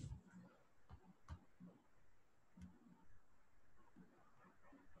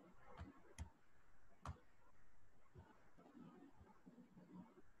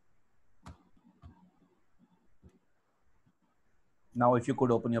 Now, if you could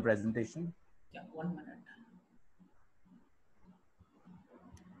open your presentation. Yeah, 1 minute.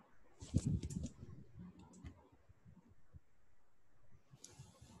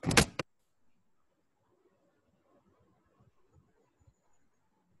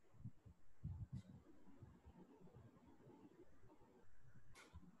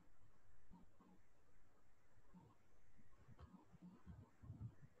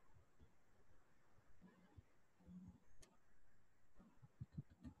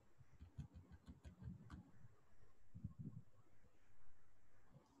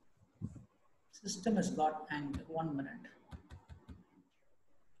 System has got hanged. 1 minute.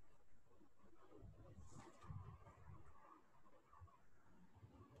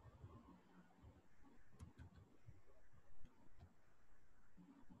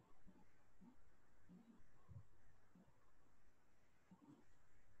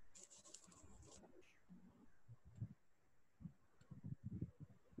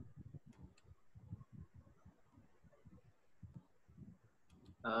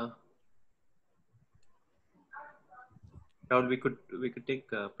 Raul, we could take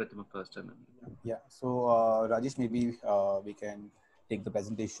Pratima first. Yeah. So Rajesh, maybe we can take the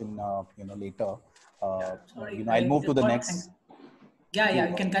presentation, later. Sorry, I'll move to the got- next. Yeah,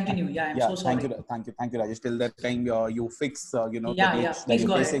 you can continue. Yeah, I'm so sorry. Thank you, Rajesh. Till that time, you fix, the Yeah, glitch that please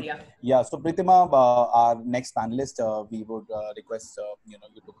you're go facing. ahead. Yeah. So Pritima, our next panelist, we would request you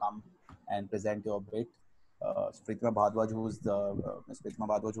to come and present your bit. So Pritima Bhardwaj, Ms. Pritima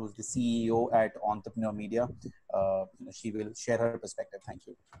Bhardwaj, who's the CEO at Entrepreneur Media, she will share her perspective. Thank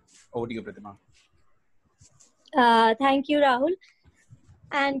you. Over to you, Pritima. Thank you, Rahul.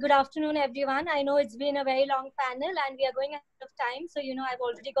 And good afternoon, everyone. I know it's been a very long panel and we are going out of time. So, I've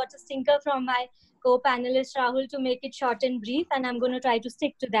already got a stinker from my co-panelist, Rahul, to make it short and brief, and I'm going to try to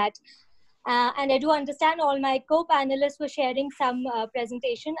stick to that. And I do understand all my co-panelists were sharing some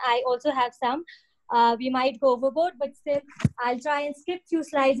presentation. I also have some. We might go overboard, but still, I'll try and skip few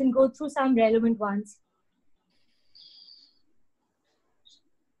slides and go through some relevant ones.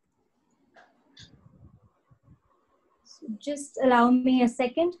 So just allow me a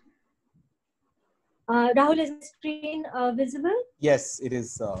second. Rahul, is the screen visible? Yes, it is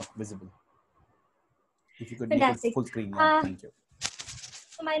visible. If you could Fantastic. make it full screen, thank you.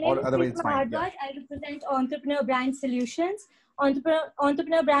 So my name is Pritima Bhardwaj. I represent Entrepreneur Brand Solutions.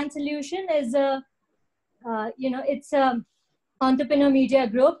 Entrepreneur Brand Solution is it's a entrepreneur media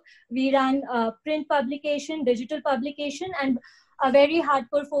group. We run print publication, digital publication, and a very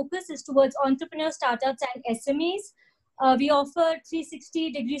hardcore focus is towards entrepreneur startups and SMEs. We offer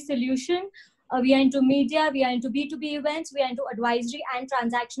 360-degree solution. We are into media, we are into B2B events, we are into advisory and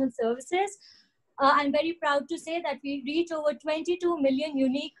transactional services. I'm very proud to say that we reach over 22 million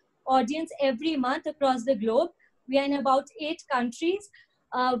unique audience every month across the globe. We are in about 8 countries.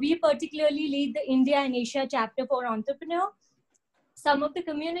 We particularly lead the India and Asia chapter for Entrepreneur. Some of the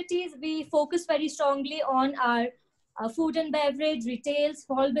communities we focus very strongly on are food and beverage, retail,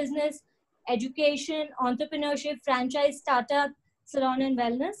 small business, education, entrepreneurship, franchise, startup, salon and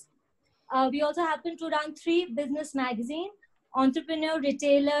wellness. We also happen to run 3 business magazines: Entrepreneur,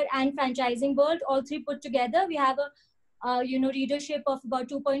 Retailer, and Franchising World. All 3 put together, we have a readership of about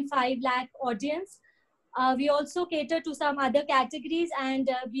 2.5 lakh audience. We also cater to some other categories, and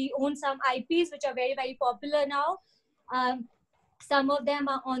we own some IPs which are very, very popular now. Some of them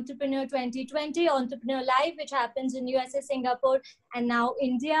are Entrepreneur 2020, Entrepreneur Live, which happens in USA, Singapore, and now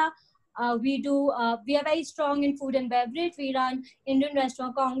India. We are very strong in food and beverage. We run Indian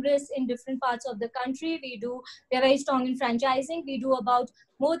Restaurant Congress in different parts of the country. We are very strong in franchising. We do about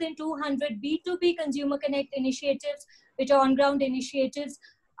more than 200 B2B consumer connect initiatives, which are on-ground initiatives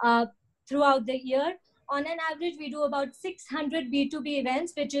throughout the year. On an average, we do about 600 B2B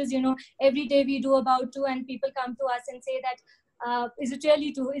events, which is, every day we do about 2, and people come to us and say that, is it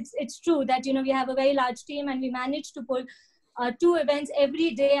really true? It's true that, we have a very large team and we manage to pull 2 events every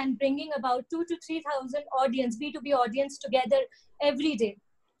day and bringing about 2,000 to 3,000 audience, B2B audience together every day.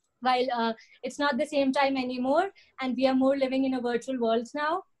 While it's not the same time anymore, and we are more living in a virtual world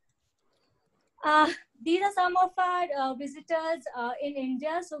now. These are some of our visitors in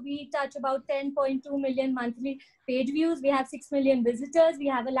India. So we touch about 10.2 million monthly page views. We have 6 million visitors. We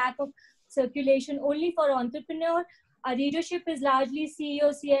have a lack of circulation only for Entrepreneur. Our readership is largely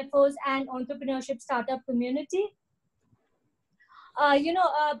CEOs, CFOs, and entrepreneurship startup community. While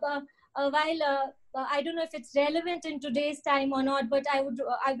I don't know if it's relevant in today's time or not, but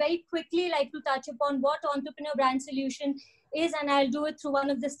I very quickly like to touch upon what Entrepreneur Brand Solution is, and I'll do it through one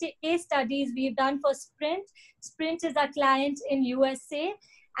of the case studies we've done for Sprint. Sprint is our client in USA,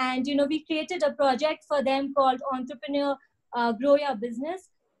 and we created a project for them called Entrepreneur Grow Your Business.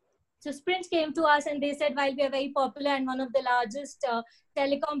 So Sprint came to us and they said, while we are very popular and one of the largest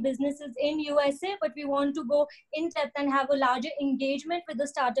telecom businesses in USA, but we want to go in depth and have a larger engagement with the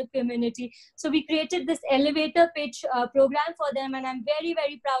startup community. So we created this elevator pitch program for them, and I'm very,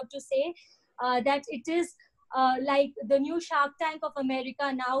 very proud to say that it is like the new Shark Tank of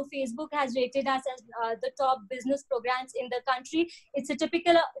America. Now Facebook has rated us as the top business programs in the country. It's a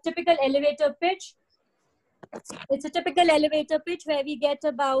typical elevator pitch. It's a typical elevator pitch where we get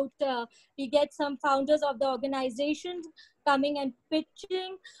some founders of the organization coming and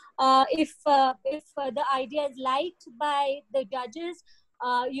pitching. If the idea is liked by the judges,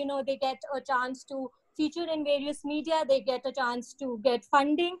 they get a chance to feature in various media. They get a chance to get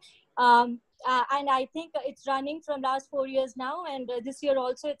funding. And I think it's running from last 4 years now, and this year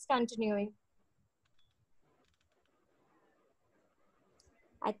also it's continuing.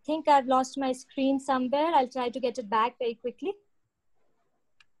 I think I've lost my screen somewhere. I'll try to get it back very quickly.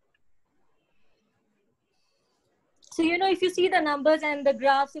 So, if you see the numbers and the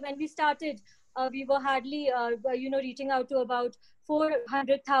graphs, so when we started, we were hardly, reaching out to about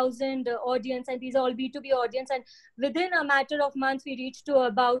 400,000 audience, and these are all B2B audience. And within a matter of months, we reached to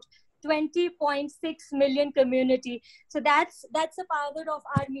about 20.6 million community. So that's the power of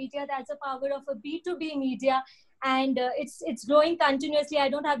our media. That's the power of a B2B media. And it's growing continuously. I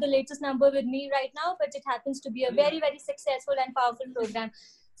don't have the latest number with me right now, but it happens to be a very, very successful and powerful program.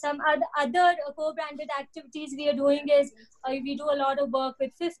 Some other co-branded activities we are doing is we do a lot of work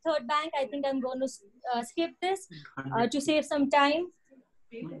with Fifth Third Bank. I think I'm going to skip this to save some time.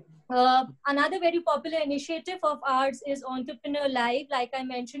 Another very popular initiative of ours is Entrepreneur Live. Like I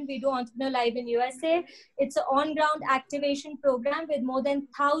mentioned, we do Entrepreneur Live in USA. It's an on-ground activation program with more than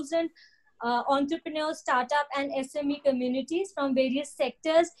 1,000 entrepreneurs, startup and SME communities from various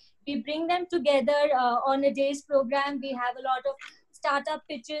sectors. We bring them together on a day's program. We have a lot of startup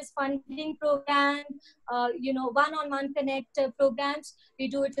pitches, funding program, one-on-one connect programs. We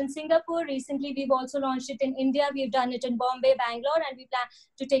do it in Singapore. Recently, we've also launched it in India. We've done it in Bombay, Bangalore, and we plan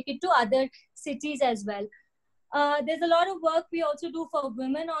to take it to other cities as well. There's a lot of work we also do for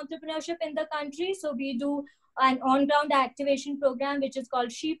women entrepreneurship in the country. So we do an on-ground activation program, which is called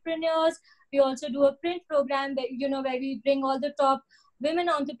Shepreneurs. We also do a print program where we bring all the top women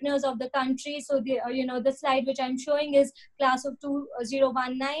entrepreneurs of the country. So the slide which I'm showing is class of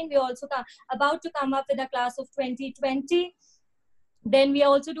 2019. We're also about to come up with a class of 2020. Then we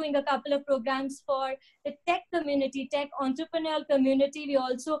are also doing a couple of programs for the tech community, tech entrepreneurial community. We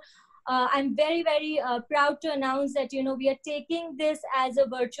also, I'm very, very proud to announce that, we are taking this as a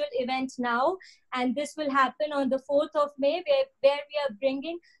virtual event now. And this will happen on the 4th of May, where we are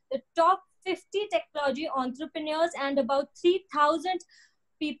bringing the top 50 technology entrepreneurs and about 3,000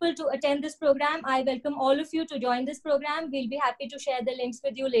 people to attend this program. I welcome all of you to join this program. We'll be happy to share the links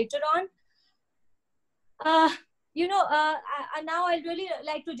with you later on. Now I'd really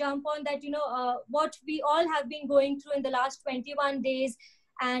like to jump on that, what we all have been going through in the last 21 days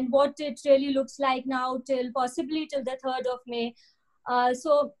and what it really looks like now possibly till the 3rd of May.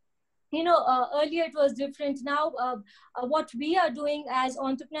 Earlier it was different. Now, what we are doing as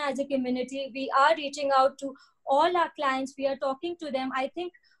entrepreneurs, as a community, we are reaching out to all our clients. We are talking to them. I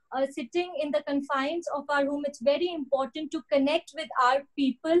think sitting in the confines of our home, it's very important to connect with our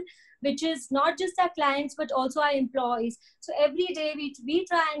people, which is not just our clients, but also our employees. So every day we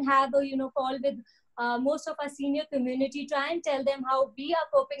try and have a, call with most of our senior community, try and tell them how we are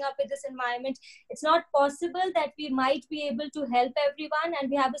coping up with this environment. It's not possible that we might be able to help everyone and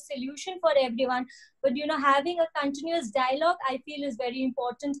we have a solution for everyone. But, having a continuous dialogue, I feel is very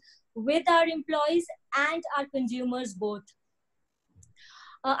important with our employees and our consumers both.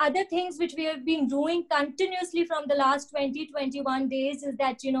 Other things which we have been doing continuously from the last 20-21 days is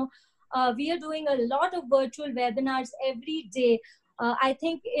that, we are doing a lot of virtual webinars every day. I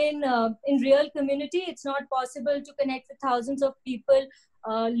think in real community, it's not possible to connect with thousands of people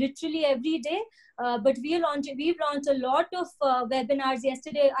literally every day. But we've launched a lot of webinars.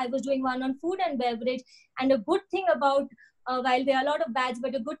 Yesterday, I was doing one on food and beverage. And a good thing about, while there are a lot of bads,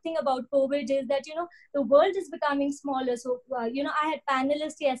 but a good thing about COVID is that, the world is becoming smaller. So, I had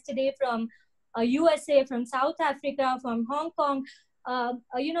panelists yesterday from USA, from South Africa, from Hong Kong.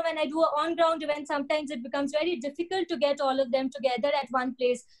 When I do an on-ground event, sometimes it becomes very difficult to get all of them together at one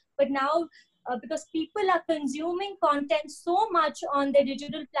place. But now, because people are consuming content so much on the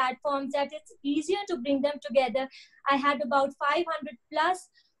digital platforms that it's easier to bring them together. I had about 500 plus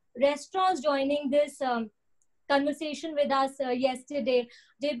restaurants joining this conversation with us yesterday.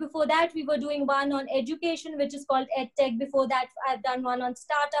 Day before that, we were doing one on education, which is called EdTech. Before that, I've done one on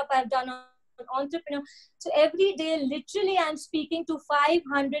startup. I've done on entrepreneur. So every day, literally, I'm speaking to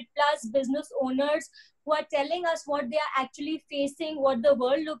 500 plus business owners who are telling us what they are actually facing, what the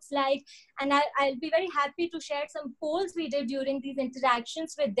world looks like. And I'll be very happy to share some polls we did during these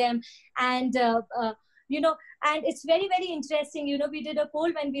interactions with them. And, and it's very, very interesting. We did a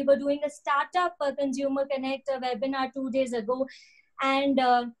poll when we were doing a startup consumer connect webinar 2 days ago. And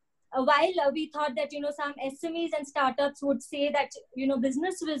while we thought that, some SMEs and startups would say that,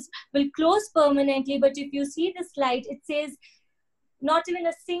 businesses will close permanently. But if you see the slide, it says not even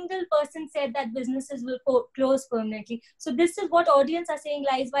a single person said that businesses will close permanently. So this is what audience are saying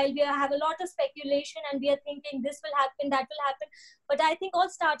lies, while we have a lot of speculation and we are thinking this will happen, that will happen. But I think all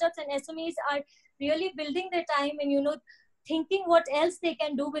startups and SMEs are really building their time and, thinking what else they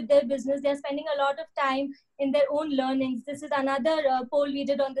can do with their business. They're spending a lot of time in their own learnings. This is another poll we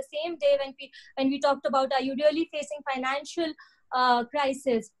did on the same day when we talked about, are you really facing financial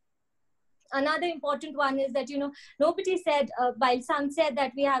crisis? Another important one is that, nobody said, while some said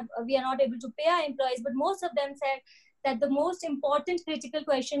that we are not able to pay our employees, but most of them said that the most important critical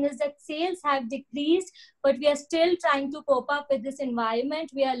question is that sales have decreased, but we are still trying to cope up with this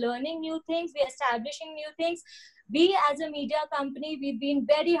environment. We are learning new things, we are establishing new things. We as a media company, we've been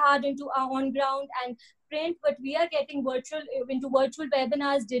very hard into our on ground and print, but we are getting into virtual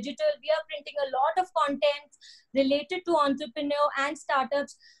webinars, digital. We are printing a lot of content related to entrepreneur and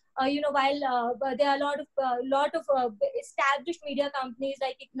startups. While there are a lot of established media companies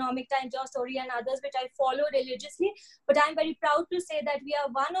like Economic Times, Your Story, and others, which I follow religiously. But I'm very proud to say that we are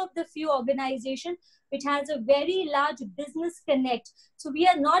one of the few organizations which has a very large business connect. So we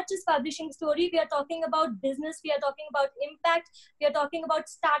are not just publishing story, we are talking about business, we are talking about impact, we are talking about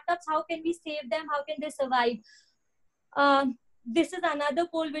startups, how can we save them, how can they survive. This is another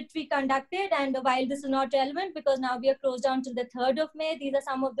poll which we conducted, and while this is not relevant because now we are closed down till the 3rd of May, these are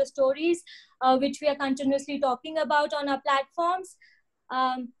some of the stories which we are continuously talking about on our platforms.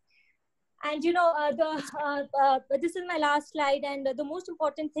 This is my last slide, and the most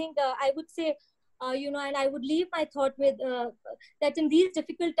important thing I would say, and I would leave my thought with that in these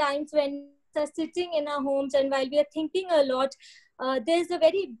difficult times when we are sitting in our homes and while we are thinking a lot, there's a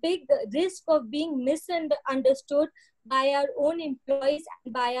very big risk of being misunderstood by our own employees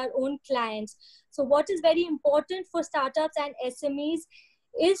and by our own clients. So what is very important for startups and SMEs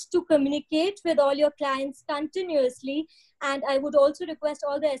is to communicate with all your clients continuously. And I would also request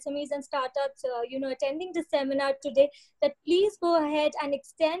all the SMEs and startups, attending this seminar today, that please go ahead and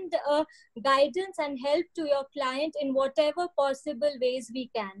extend guidance and help to your client in whatever possible ways we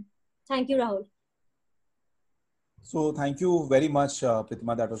can. Thank you, Rahul. So thank you very much,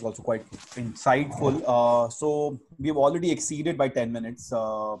 Pritima. That was also quite insightful. So we've already exceeded by 10 minutes.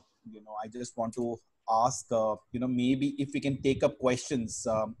 I just want to ask, maybe if we can take up questions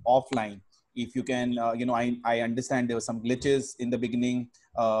offline. If you can, I understand there were some glitches in the beginning.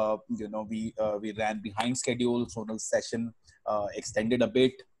 We ran behind schedule, so the session extended a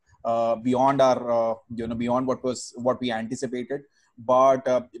bit beyond our, beyond what we anticipated. But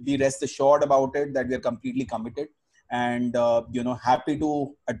be rest assured about it that we are completely committed and happy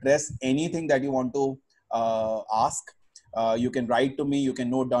to address anything that you want to ask. You can write to me. You can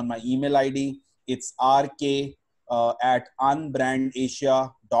note down my email ID. It's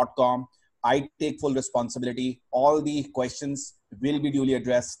rk@unbrandasia.com. I take full responsibility. All the questions will be duly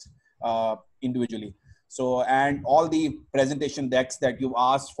addressed individually. So, and all the presentation decks that you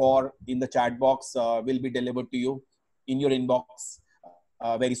asked for in the chat box will be delivered to you in your inbox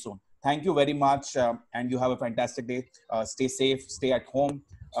very soon. Thank you very much, and you have a fantastic day. Stay safe, stay at home,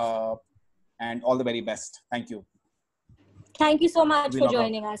 and all the very best. Thank you. Thank you so much for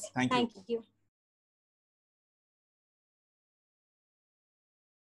joining us. Thank you.